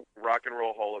Rock and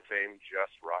Roll Hall of Fame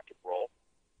just rock and roll?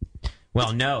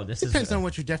 Well, no. This Depends on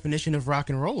what your definition of rock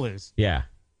and roll is. Yeah.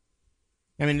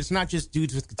 I mean, it's not just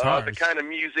dudes with guitars. The kind of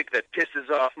music that pisses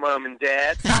off mom and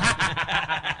dad.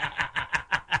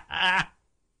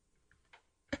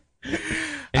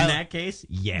 In that case,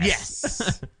 yes.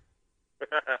 Yes.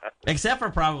 Except for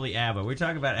probably ABBA. We were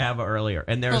talking about ABBA earlier,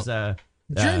 and there's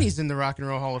Journey's in the Rock and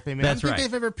Roll Hall of Fame. And That's I don't think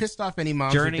right. they've ever pissed off any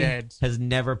moms Journey or dads. has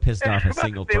never pissed off a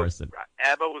single person.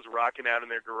 ABBA was rocking out in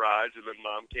their garage, and then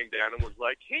mom came down and was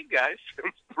like, hey, guys,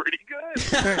 sounds pretty good.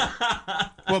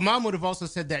 Well, mom would have also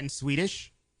said that in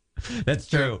Swedish. That's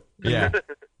true. Yeah.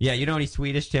 Yeah, you know any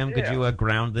Swedish, Tim? Could you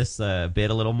ground this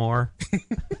bit a little more?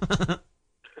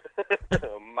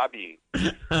 Maybe.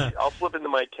 I'll flip into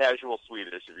my casual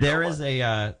Swedish. If you There don't is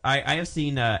mind. I have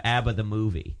seen ABBA the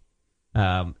movie,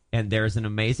 and there's an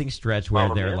amazing stretch where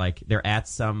they're at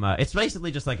some. It's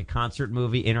basically just like a concert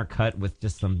movie intercut with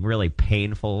just some really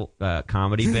painful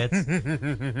comedy bits.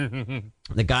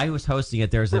 The guy who was hosting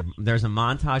it, there's a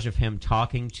montage of him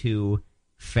talking to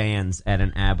fans at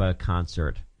an ABBA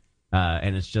concert,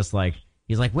 and it's just like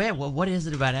he's like, "Wait, what is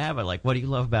it about ABBA? Like, what do you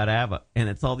love about ABBA?" And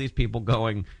it's all these people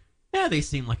going, "Yeah, they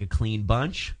seem like a clean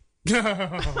bunch."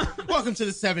 Welcome to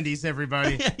the 70s,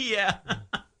 everybody. Yeah.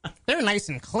 They're nice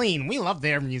and clean. We love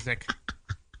their music.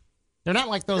 They're not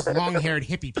like those long-haired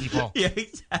hippie people. Yeah,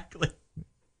 exactly.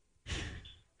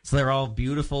 So they're all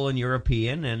beautiful and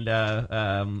European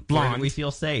and blonde. We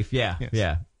feel safe. Yeah, Yes.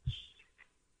 yeah.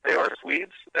 They are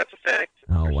Swedes. That's a fact.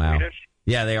 Oh, They're wow. Swedish.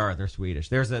 Yeah, they are. They're Swedish.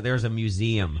 There's a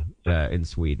museum in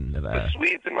Sweden. The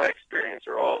Swedes, in my experience,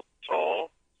 are all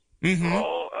tall. Mm-hmm. They're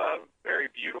all very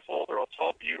beautiful. They're all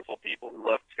tall, beautiful people who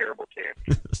love terrible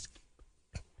candy.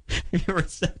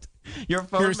 Your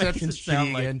phone makes it reception's sound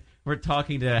shitty like again. we're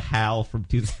talking to Hal from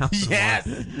 2001. Yes.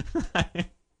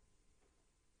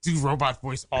 Do robot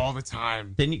voice all the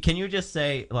time. Can you just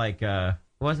say, like,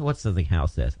 what's something Hal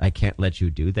says? I can't let you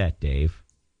do that, Dave.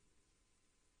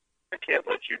 I can't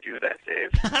let you do that,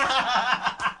 Dave.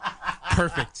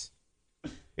 Perfect.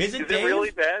 Is it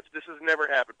really bad? This has never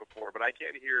happened before, but I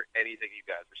can't hear anything you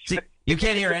guys are saying. You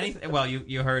can't hear anything. Well,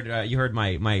 you heard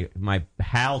my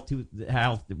Hal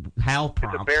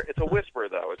prompt. It's a whisper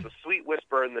though. It's a sweet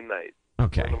whisper in the night.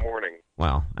 Okay. In the morning.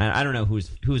 Well, I don't know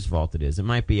whose fault it is. It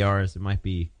might be ours. It might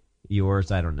be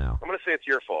yours. I don't know. I'm going to say it's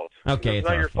your fault. Okay, if it's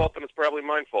not your fault, then it's probably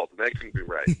my fault, and that can be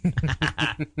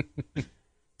right.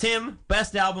 Tim,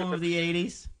 best album of the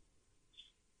 80s?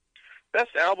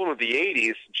 Best album of the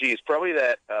 80s? Geez, probably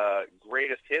that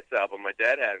Greatest Hits album my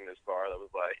dad had in his car that was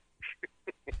like,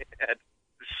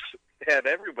 had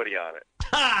everybody on it.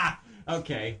 Ha!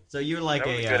 Okay, so you're like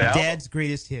a Dad's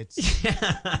Greatest Hits.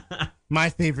 My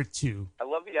favorite too. I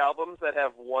love the albums that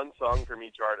have one song from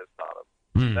each artist on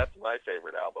them. That's my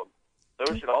favorite album.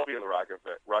 Those should all be in the Rock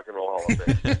and Roll Hall of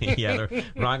Fame. Yeah, the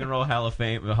Rock and Roll Hall of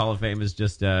Fame. The Hall of Fame is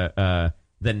just the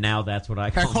Now That's What I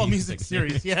Call Music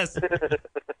series. Yes,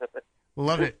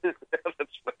 love it. That's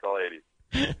what I call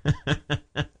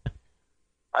 80s.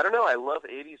 I don't know. I love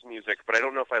 80s music, but I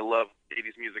don't know if I love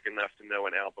 80s music enough to know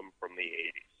an album from the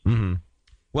 80s. Mm-hmm.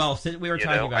 Well, since we were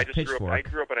talking about Pitchfork, I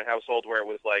grew up in a household where it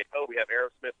was like, oh, we have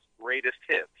Aerosmith's Greatest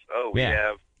Hits. Oh, we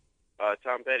have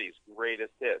Tom Petty's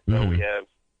Greatest Hits. Oh, we have,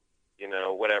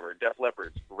 whatever, Def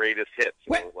Leppard's Greatest Hits.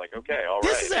 And I was like, okay, all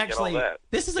right, I get all that.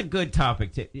 This is a good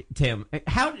topic, Tim.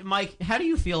 Mike, how do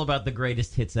you feel about the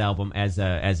Greatest Hits album as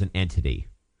an entity?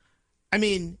 I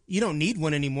mean, you don't need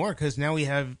one anymore because now we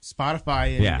have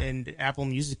Spotify and Apple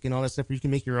Music and all that stuff where you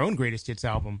can make your own Greatest Hits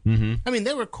album. Mm-hmm. I mean,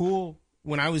 they were cool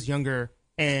when I was younger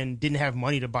and didn't have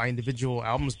money to buy individual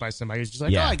albums by somebody. It was just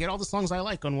like, I get all the songs I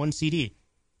like on one CD.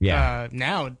 Yeah.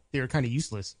 Now they're kind of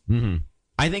useless. Mm-hmm.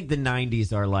 I think the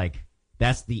 90s are like,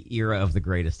 that's the era of the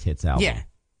Greatest Hits album. Yeah.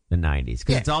 The 90s.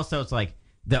 Because it's like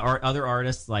the other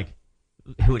artists like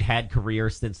who had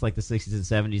careers since like the 60s and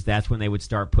 70s, that's when they would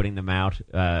start putting them out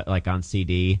like on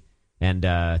CD. And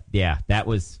that's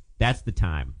the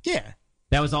time. Yeah.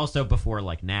 That was also before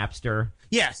like Napster.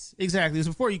 Yes, exactly. It was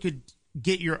before you could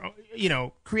get your,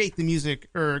 create the music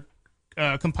or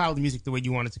compile the music the way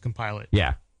you wanted to compile it.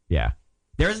 Yeah. Yeah.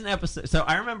 There's an episode. So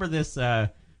I remember this.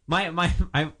 I've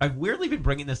weirdly been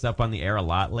bringing this up on the air a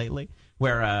lot lately,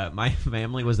 where my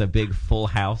family was a big Full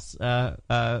House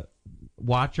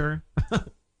watcher.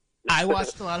 I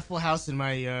watched a lot of Full House in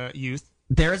my youth.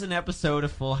 There's an episode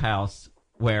of Full House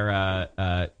where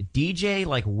DJ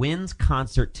like wins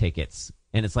concert tickets,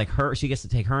 and it's like she gets to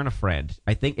take her and a friend.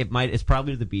 I think it's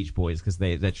probably the Beach Boys because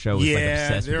that show is like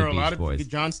obsessed with the Beach Boys.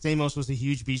 John Stamos was a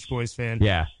huge Beach Boys fan.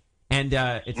 Yeah. And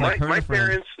it's like her and a friend. My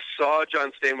parents saw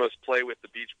John Stamos play with the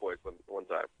Beach Boys one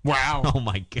time. Wow! Oh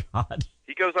my God!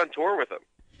 He goes on tour with them.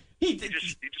 He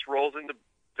just rolls into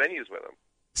venues with them.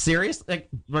 Serious? Like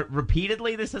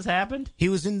repeatedly, this has happened. He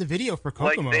was in the video for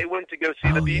Kokomo. Like they went to go see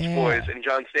the Beach Boys, and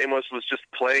John Stamos was just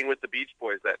playing with the Beach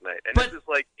Boys that night. And this is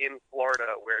like in Florida,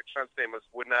 where John Stamos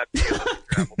would not be able to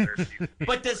travel there.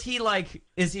 But is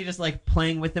he just like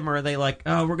playing with them, or are they like,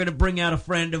 oh, we're gonna bring out a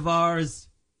friend of ours?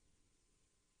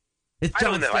 It's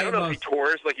John Stamos. I don't know if he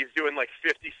tours, like he's doing like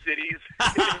 50 cities,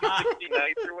 60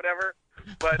 nights or whatever,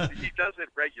 but he does it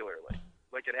regularly.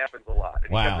 Like it happens a lot.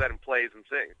 And he comes out and plays and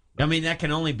sings. I mean, that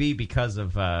can only be because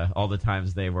of all the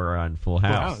times they were on Full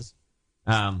House.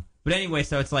 But anyway,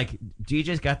 so it's like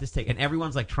DJ's got this take, and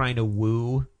everyone's like trying to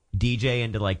woo DJ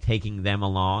into like taking them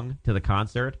along to the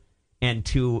concert. And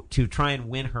to try and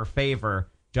win her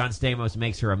favor, John Stamos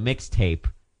makes her a mixtape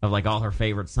of like all her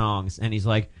favorite songs. And he's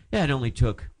like, yeah, it only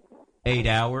took 8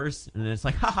 hours, and then it's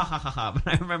like ha ha ha ha ha. But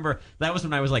I remember that was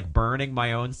when I was like burning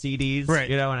my own CDs, right?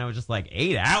 And I was just like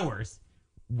 8 hours.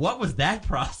 What was that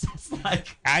process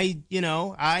like? I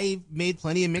made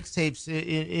plenty of mixtapes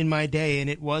in my day, and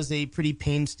it was a pretty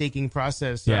painstaking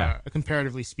process,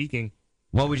 comparatively speaking.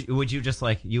 What would you just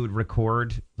like? You would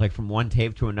record like from one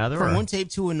tape to another, from one tape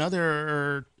to another,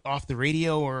 or off the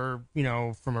radio, or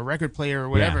from a record player or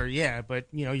whatever. Yeah, but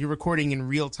you're recording in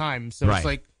real time, so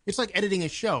it's like editing a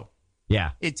show.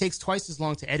 Yeah, it takes twice as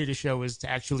long to edit a show as to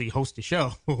actually host a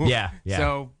show. Yeah.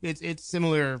 So it's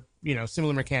similar,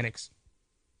 similar mechanics.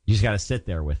 You just got to sit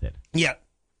there with it. Yeah.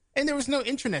 And there was no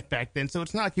internet back then, so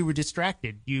it's not like you were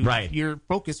distracted. Right. Your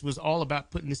focus was all about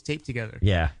putting this tape together.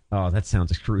 Yeah. Oh, that sounds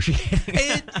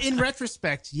excruciating. In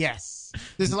retrospect, yes.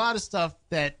 There's a lot of stuff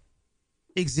that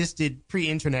existed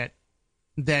pre-internet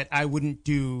that I wouldn't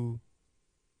do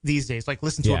these days, like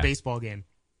listen to a baseball game.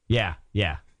 Yeah,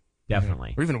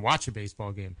 definitely. Or even watch a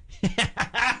baseball game.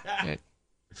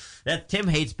 That Tim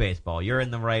hates baseball. You're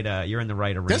in the right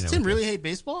arena. Does Tim really hate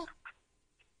baseball?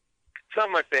 It's not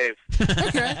my fave.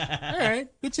 Okay. All right.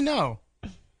 Good to know.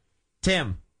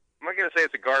 Tim. I'm not going to say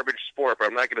it's a garbage sport, but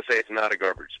I'm not going to say it's not a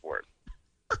garbage sport.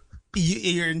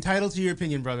 You're entitled to your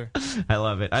opinion, brother. I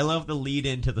love it. I love the lead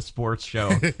into the sports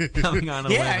show coming on.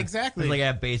 Yeah, exactly. It's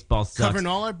like, baseball sucks. Covering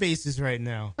all our bases right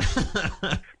now.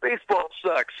 Baseball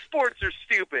sucks. Sports are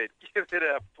stupid. Give it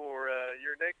up for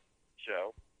your next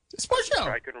show. Sports show.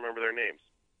 I couldn't remember their names.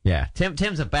 Yeah,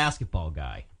 Tim's a basketball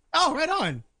guy. Oh, right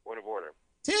on. Point of order.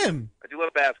 Tim. I do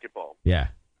love basketball. Yeah.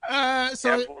 So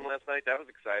Cavs won last night. That was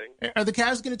exciting. Are the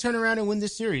Cavs going to turn around and win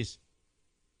this series?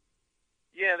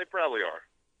 Yeah, they probably are.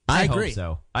 I agree. Hope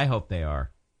so. I hope they are.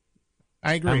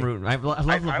 I agree. I'm rooting. I love LeBron.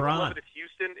 I would love it if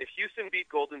Houston beat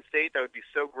Golden State. That would be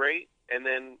so great. And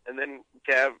then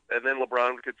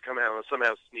LeBron could come out and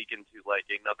somehow sneak into like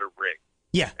another ring.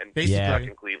 Yeah, and basically stuck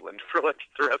in Cleveland for like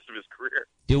the rest of his career.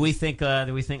 Do we think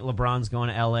LeBron's going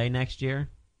to LA next year?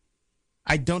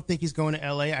 I don't think he's going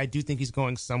to LA. I do think he's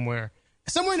going somewhere.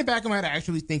 Somewhere in the back of my head, I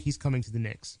actually think he's coming to the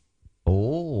Knicks.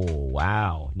 Oh,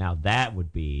 wow. Now that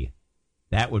would be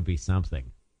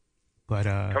something. But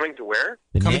coming to where?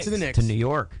 Coming to the Knicks. To New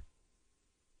York.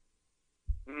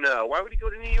 No, why would he go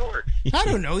to New York? I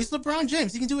don't know. He's LeBron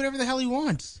James. He can do whatever the hell he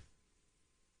wants.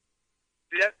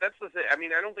 That's the thing. I mean,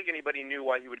 I don't think anybody knew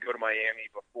why he would go to Miami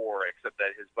before, except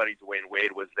that his buddy Dwayne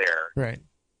Wade was there. Right.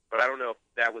 But I don't know if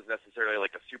that was necessarily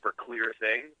like a super clear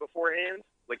thing beforehand.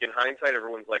 Like in hindsight,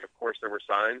 everyone's like, of course there were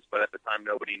signs, but at the time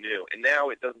nobody knew. And now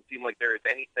it doesn't seem like there is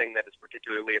anything that is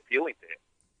particularly appealing to him.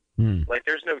 Like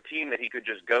there's no team that he could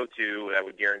just go to that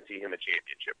would guarantee him a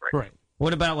championship right now.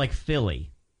 What about like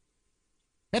Philly?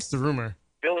 That's the rumor.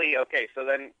 Philly, okay, so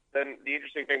then the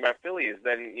interesting thing about Philly is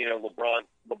then, you know,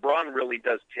 LeBron really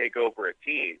does take over a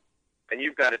team. And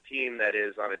you've got a team that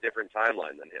is on a different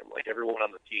timeline than him. Like, everyone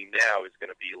on the team now is going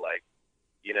to be, like,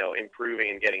 you know,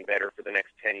 improving and getting better for the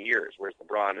next 10 years, whereas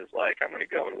LeBron is like, I'm going to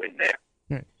go and win now.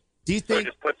 Right. Do you think, so it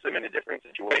just puts them in a different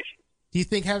situation. Do you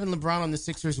think having LeBron on the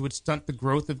Sixers would stunt the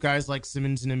growth of guys like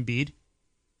Simmons and Embiid?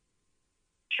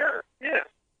 Sure, yeah.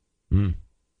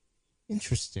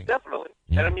 Interesting. Definitely.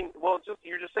 Yeah. And, I mean, well,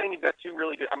 you're just saying you've got two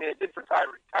really good – I mean, it did for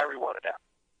Kyrie. Kyrie wanted out.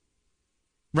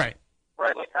 Right.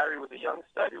 Right, like Kyrie was a young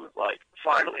stud who was like,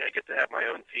 finally I get to have my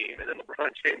own team. And then LeBron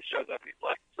James shows up and he's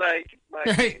like, psych, it's my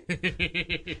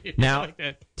team. Now,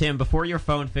 Tim, before your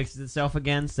phone fixes itself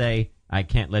again, say, I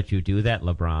can't let you do that,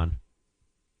 LeBron.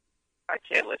 I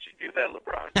can't let you do that,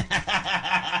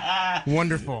 LeBron.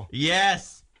 Wonderful.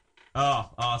 Yes. Oh,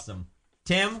 awesome.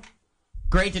 Tim,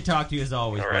 great to talk to you as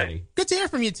always, buddy. Good to hear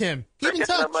from you, Tim. Keep in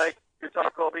touch. Mike. Good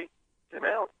talk, Colby. Tim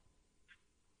out.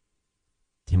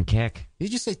 Tim Keck.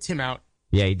 Did you say Tim out?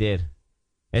 Yeah, he did.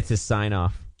 It's his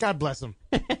sign-off. God bless him.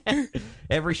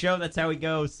 Every show, that's how he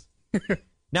goes.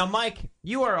 Now, Mike,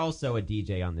 you are also a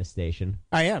DJ on this station.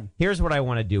 I am. Here's what I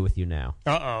want to do with you now.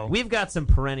 Uh-oh. We've got some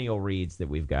perennial reads that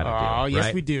we've got to do. Oh, yes,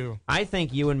 right? we do. I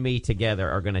think you and me together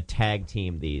are going to tag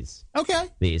team these. Okay.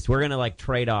 We're going to, like,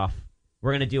 trade off.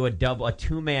 We're going to do a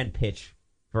two-man pitch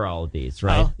for all of these,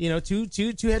 right? You know, two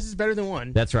heads is better than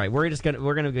one. That's right. We're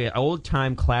going to get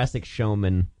old-time classic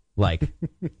showman. Like,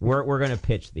 we're going to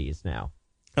pitch these now.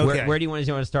 Okay. Where do you want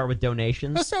to start with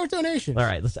donations? Let's start with donations. All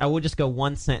right. I will just go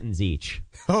one sentence each.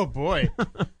 Oh, boy.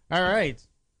 All right.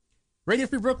 Radio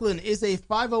Free Brooklyn is a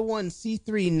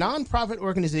 501c3 nonprofit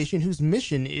organization whose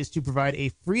mission is to provide a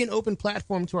free and open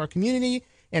platform to our community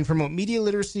and promote media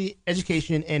literacy,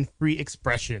 education, and free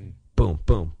expression. Boom,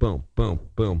 boom, boom, boom,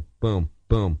 boom, boom,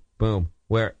 boom, boom.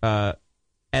 Wait.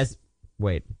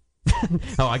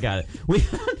 Oh, I got it.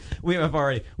 We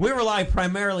rely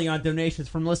primarily on donations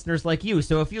from listeners like you.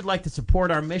 So if you'd like to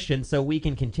support our mission so we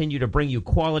can continue to bring you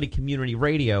quality community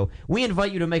radio, we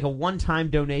invite you to make a one-time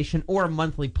donation or a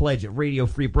monthly pledge at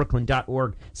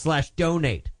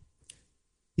radiofreebrooklyn.org/donate.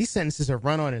 These sentences are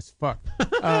run on as fuck.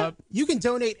 You can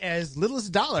donate as little as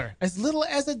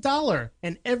 $1,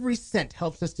 and every cent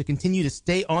helps us to continue to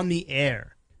stay on the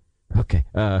air. Okay.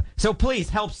 So please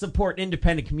help support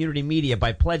independent community media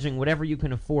by pledging whatever you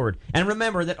can afford. And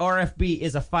remember that RFB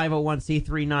is a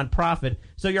 501c3 nonprofit,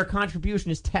 so your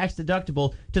contribution is tax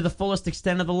deductible to the fullest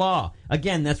extent of the law.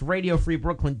 Again, that's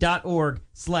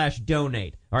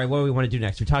radiofreebrooklyn.org/donate. All right, what do we want to do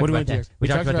next? We talked about that. We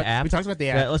talked about the app. We talked about the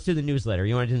app. Let's do the newsletter.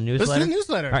 You want to do the newsletter? Let's do the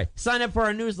newsletter. All right, sign up for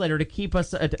our newsletter to keep us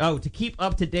to keep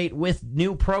up to date with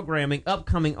new programming,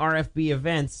 upcoming RFB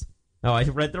events. Oh, I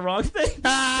read the wrong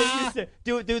thing.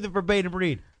 Do the verbatim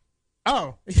read.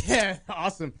 Oh, yeah,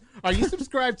 awesome. Are you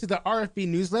subscribed to the RFB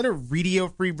newsletter, Radio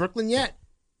Free Brooklyn, yet?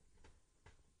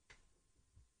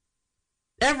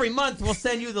 Every month, we'll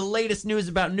send you the latest news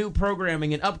about new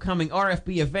programming and upcoming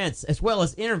RFB events, as well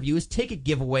as interviews, ticket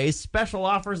giveaways, special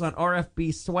offers on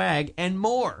RFB swag, and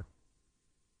more.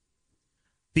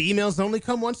 The emails only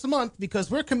come once a month because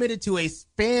we're committed to a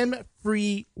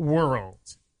spam-free world.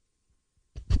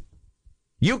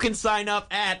 You can sign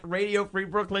up at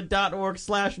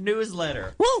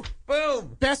radiofreebrooklyn.org/newsletter. Woo!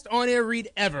 Boom! Best on-air read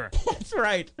ever. That's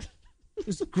right. It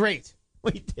was great.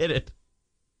 We did it.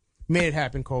 Made it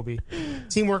happen, Colby.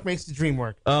 Teamwork makes the dream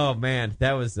work. Oh, man.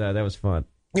 That was fun.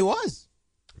 It was.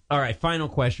 All right, final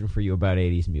question for you about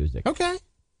 80s music. Okay.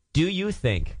 Do you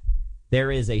think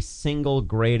there is a single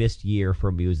greatest year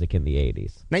for music in the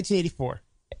 80s? 1984.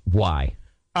 Why?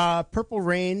 Purple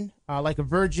Rain, Like a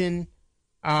Virgin,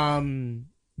 Born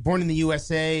in the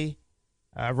USA,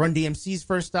 Run DMC's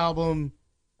first album,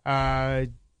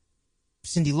 Cyndi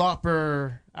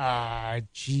Lauper,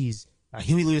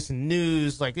 Huey Lewis and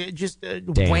News, like it just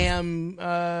Wham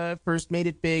first made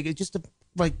it big. It's just a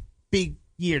big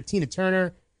year. Tina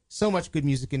Turner, so much good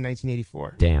music in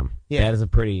 1984. Damn, yeah. That is a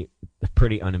pretty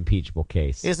unimpeachable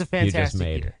case. It's a fantastic you just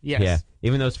made. year. Yes. Yeah,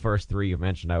 even those first three you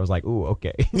mentioned, I was like, ooh,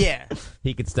 okay. Yeah,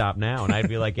 he could stop now, and I'd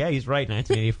be like, yeah, he's right.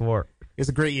 1984. It's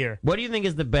a great year. What do you think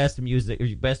is the best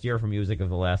year for music of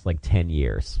the last 10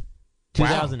 years?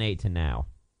 2008 to now.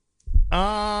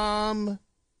 And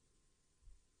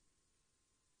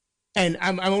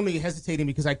I'm only hesitating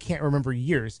because I can't remember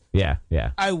years. Yeah.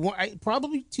 I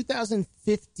probably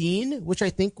 2015, which I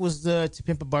think was the To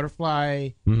Pimp a Butterfly,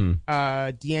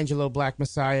 D'Angelo Black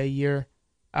Messiah year.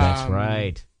 That's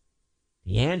right.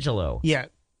 D'Angelo. Yeah.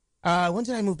 When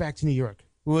did I move back to New York?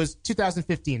 It was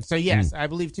 2015. So yes, I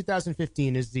believe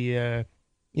 2015 is the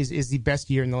best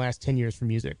year in the last 10 years for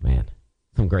music. Man,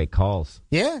 some great calls.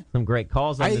 Yeah, some great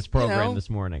calls on this program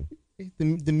this morning.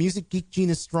 The music geek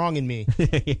gene is strong in me.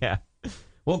 Yeah.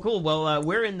 Well, cool. Well,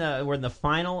 we're in the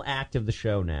final act of the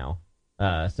show now.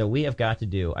 So we have got to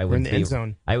do. We're in the end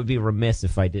zone. I would be remiss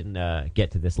if I didn't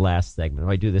get to this last segment.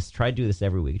 I try to do this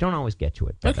every week. Don't always get to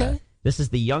it. But, okay. This is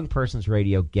the Young Persons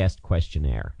Radio guest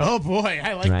questionnaire. Oh boy,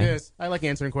 I like this. I like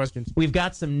answering questions. We've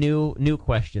got some new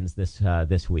questions this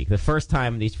week. The first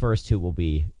time these first two will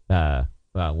be asked.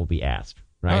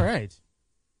 Right. All right.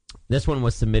 This one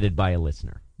was submitted by a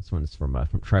listener. This one is from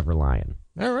Trevor Lyon.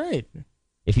 All right.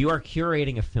 If you are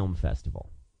curating a film festival,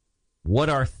 what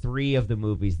are 3 of the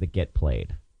movies that get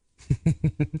played?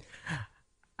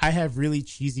 I have really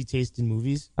cheesy taste in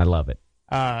movies. I love it.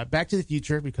 Back to the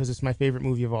Future, because it's my favorite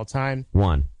movie of all time.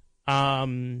 1.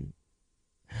 The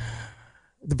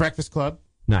Breakfast Club.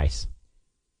 Nice.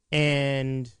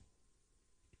 And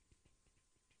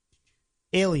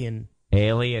Alien.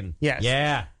 Alien. Yes.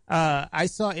 Yeah. I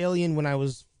saw Alien when I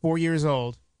was 4 years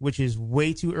old, which is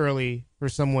way too early for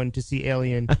someone to see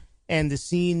Alien. And the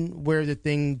scene where the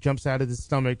thing jumps out of the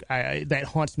stomach, that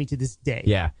haunts me to this day.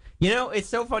 Yeah. You know, it's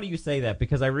so funny you say that,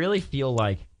 because I really feel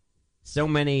like so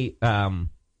many,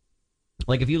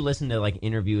 if you listen to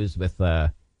interviews with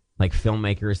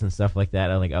filmmakers and stuff like that,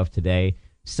 of today,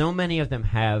 so many of them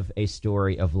have a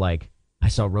story of I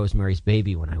saw Rosemary's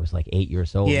Baby when I was 8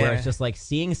 years old, where it's just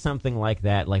seeing something like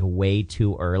that way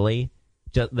too early,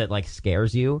 that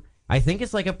scares you. I think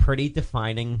it's a pretty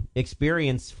defining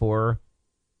experience for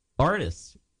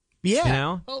artists.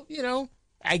 Yeah. Well,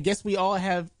 I guess we all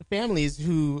have families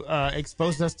who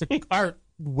exposed us to art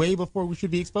way before we should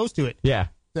be exposed to it. Yeah.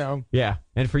 So. Yeah.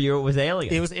 And for you, it was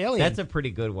Alien. It was Alien. That's a pretty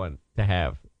good one to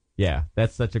have. Yeah.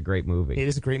 That's such a great movie. It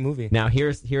is a great movie. Now,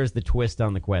 here's the twist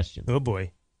on the question. Oh,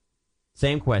 boy.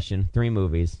 Same question, 3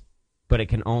 movies, but it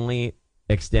can only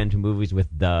extend to movies with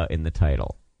 "the" in the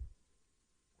title.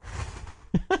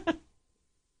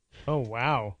 Oh,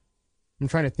 wow. I'm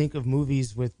trying to think of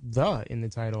movies with "the" in the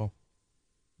title.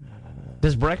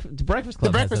 Does Breakfast Club? The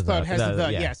Breakfast Club has the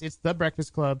yeah. Yes, it's The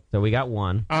Breakfast Club. So we got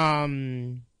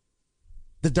 1.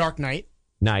 The Dark Knight.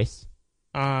 Nice.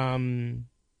 The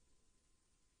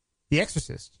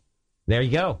Exorcist. There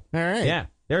you go. All right. Yeah,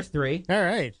 there's 3. All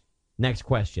right. Next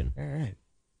question. All right.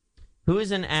 Who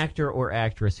is an actor or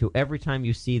actress who every time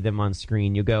you see them on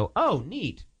screen, you go, oh,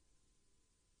 neat?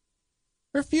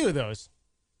 There are a few of those.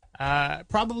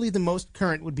 Probably the most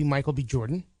current would be Michael B.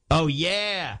 Jordan. Oh,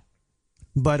 yeah.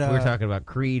 But we were talking about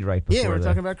Creed right before we were the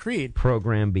talking about Creed.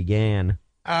 program began.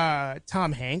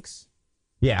 Tom Hanks.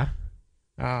 Yeah.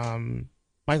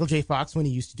 Michael J. Fox when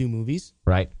he used to do movies.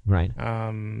 Right.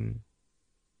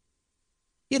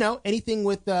 Anything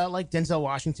with like Denzel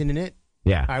Washington in it.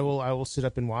 Yeah. I will sit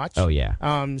up and watch. Oh, yeah.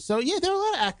 So yeah, there are a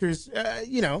lot of actors,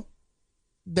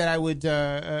 that I would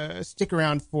stick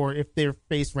around for if their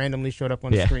face randomly showed up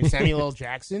on the screen. Samuel L.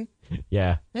 Jackson.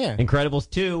 Yeah. Incredibles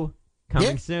 2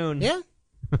 coming soon.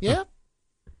 Yeah.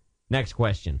 Next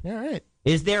question. All right.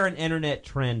 Is there an internet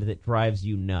trend that drives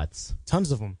you nuts?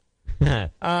 Tons of them.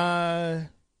 I'm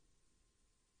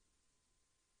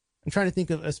trying to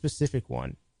think of a specific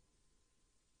one.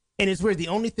 And it's weird. The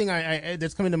only thing I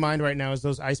that's coming to mind right now is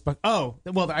those ice bucket.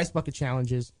 The ice bucket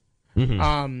challenges.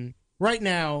 Mm-hmm. Right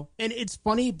now, and it's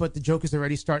funny, but the joke is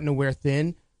already starting to wear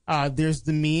thin. There's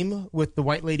the meme with the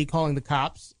white lady calling the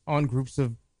cops on groups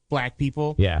of black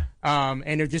people. Yeah.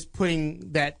 And they're just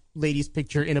putting that lady's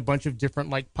picture in a bunch of different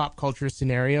like pop culture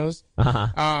scenarios. Uh-huh.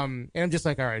 And I'm just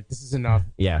like, all right, this is enough.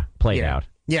 Yeah. Play it out.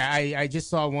 Yeah. I just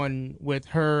saw one with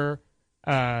her,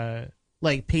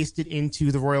 pasted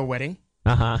into the royal wedding.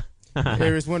 Uh-huh.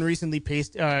 There was one recently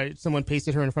someone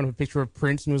pasted her in front of a picture of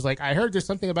Prince and was like, I heard there's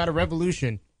something about a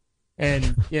revolution.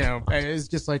 And, it's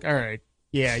just like, all right,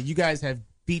 yeah, you guys have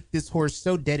beat this horse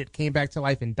so dead it came back to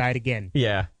life and died again.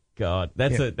 Yeah, God,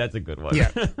 that's a good one.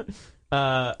 Yeah.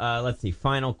 Let's see.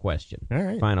 Final question. All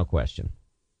right. Final question.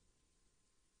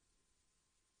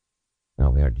 Oh,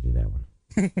 we already did that one.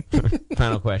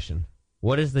 Final question.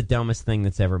 What is the dumbest thing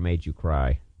that's ever made you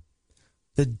cry?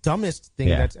 The dumbest thing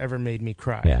that's ever made me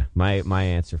cry. Yeah, my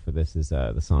answer for this is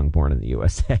the song "Born in the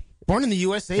USA." Born in the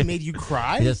USA made you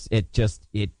cry? It just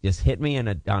hit me on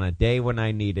a day when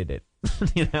I needed it.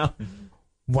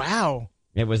 Wow.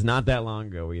 It was not that long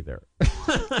ago either.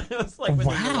 It was like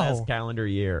within the last calendar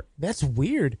year. That's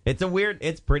weird.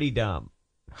 It's pretty dumb.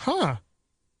 Huh.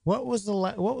 What was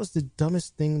the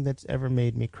dumbest thing that's ever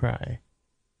made me cry?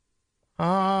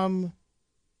 I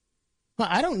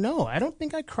don't know. I don't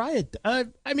think I cry. I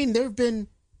mean, there have been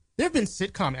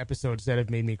sitcom episodes that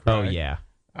have made me cry. Oh yeah,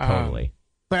 totally.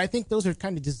 But I think those are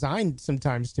kind of designed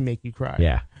sometimes to make you cry.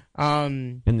 Yeah.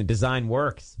 And the design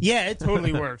works. Yeah, it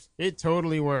totally works. It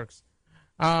totally works.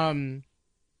 I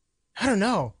don't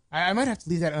know. I might have to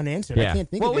leave that unanswered. Yeah. I can't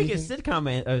think of anything. Well,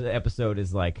 sitcom episode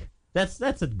is like that's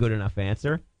a good enough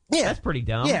answer. Yeah. That's pretty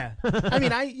dumb. Yeah. I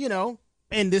mean,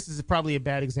 and this is probably a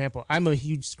bad example. I'm a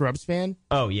huge Scrubs fan.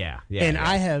 Oh yeah. And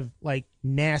I have like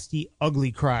nasty,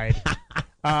 ugly cried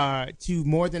to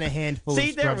more than a handful of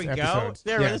Scrubs episodes.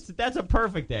 There we go. That's a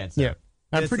perfect answer. Yeah.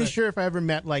 I'm pretty sure if I ever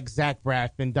met like Zach Braff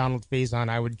and Donald Faison,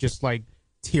 I would just like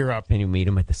tear up. And you meet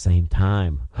them at the same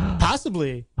time.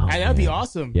 Possibly. Oh, that'd be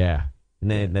awesome. Yeah. And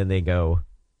then they go,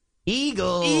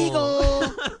 Eagle.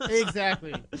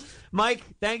 Exactly. Mike,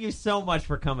 thank you so much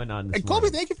for coming on this Colby,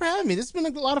 morning. thank you for having me. This has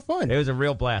been a lot of fun. It was a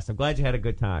real blast. I'm glad you had a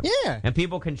good time. Yeah. And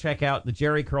people can check out the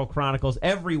Jerry Curl Chronicles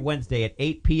every Wednesday at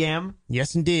 8 p.m.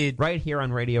 Yes, indeed. Right here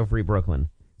on Radio Free Brooklyn.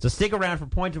 So stick around for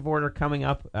Point of Order coming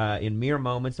up in mere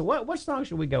moments. So what song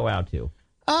should we go out to?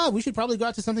 We should probably go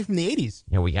out to something from the 80s.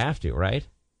 Yeah, we have to, right?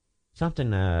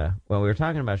 Something, we were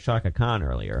talking about Shaka Khan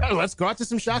earlier. Oh, let's go out to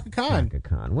some Shaka Khan. Shaka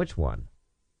Khan. Which one?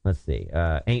 Let's see.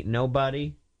 Ain't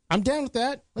Nobody. I'm down with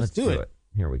that. Let's do it.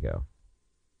 Here we go.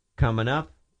 Coming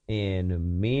up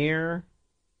in mere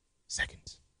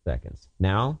seconds.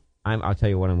 Now, I'll tell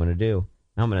you what I'm going to do.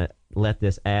 I'm going to let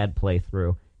this ad play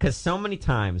through. Because so many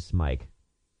times, Mike,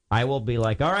 I will be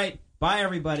like, all right, bye,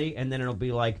 everybody. And then it'll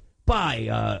be like, bye,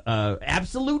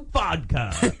 Absolute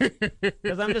Vodka.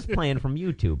 Because I'm just playing from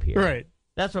YouTube here. Right.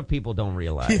 That's what people don't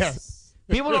realize. Yes.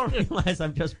 People don't realize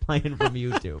I'm just playing from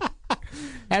YouTube.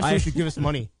 Absolute should give us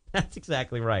money. That's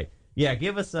exactly right. Yeah,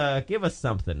 give us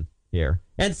something here.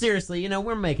 And seriously,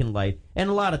 we're making light, and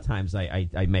a lot of times I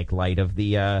make light of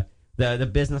the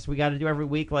business we got to do every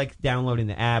week, like downloading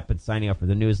the app and signing up for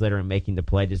the newsletter and making the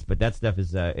pledges. But that stuff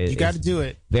is you got to do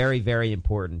it. Very, very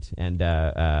important. And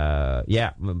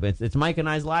it's Mike and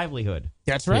I's livelihood.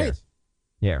 That's right.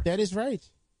 Here. That is right.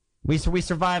 We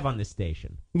survive on this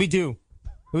station. We do.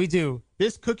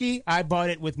 This cookie, I bought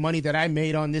it with money that I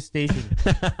made on this station.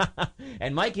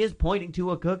 And Mike is pointing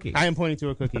to a cookie. I am pointing to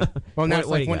a cookie. Well, now it's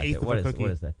like 1/8 of a cookie.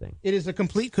 What is that thing? It is a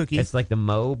complete cookie. It's like the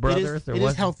Moe brothers? It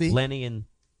is healthy. Lenny and,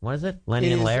 what is it?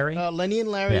 Lenny and Larry? Lenny and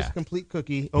Larry's complete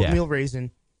cookie, oatmeal raisin.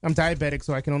 I'm diabetic,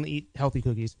 so I can only eat healthy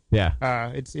cookies.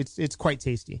 Yeah. It's quite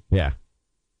tasty. Yeah.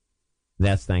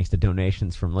 That's thanks to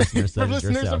donations from listeners such From as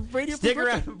listeners yourself. of Radio Stick Free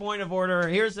around for Point of Order.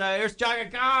 Here's Chaka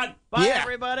Khan. Bye, Yeah.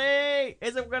 everybody.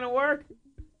 Is it going to work?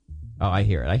 Oh, I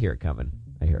hear it. I hear it coming.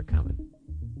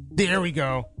 There we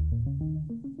go.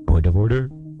 Point of Order.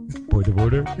 Point of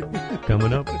Order.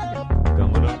 Coming up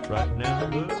right now.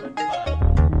 Goodbye.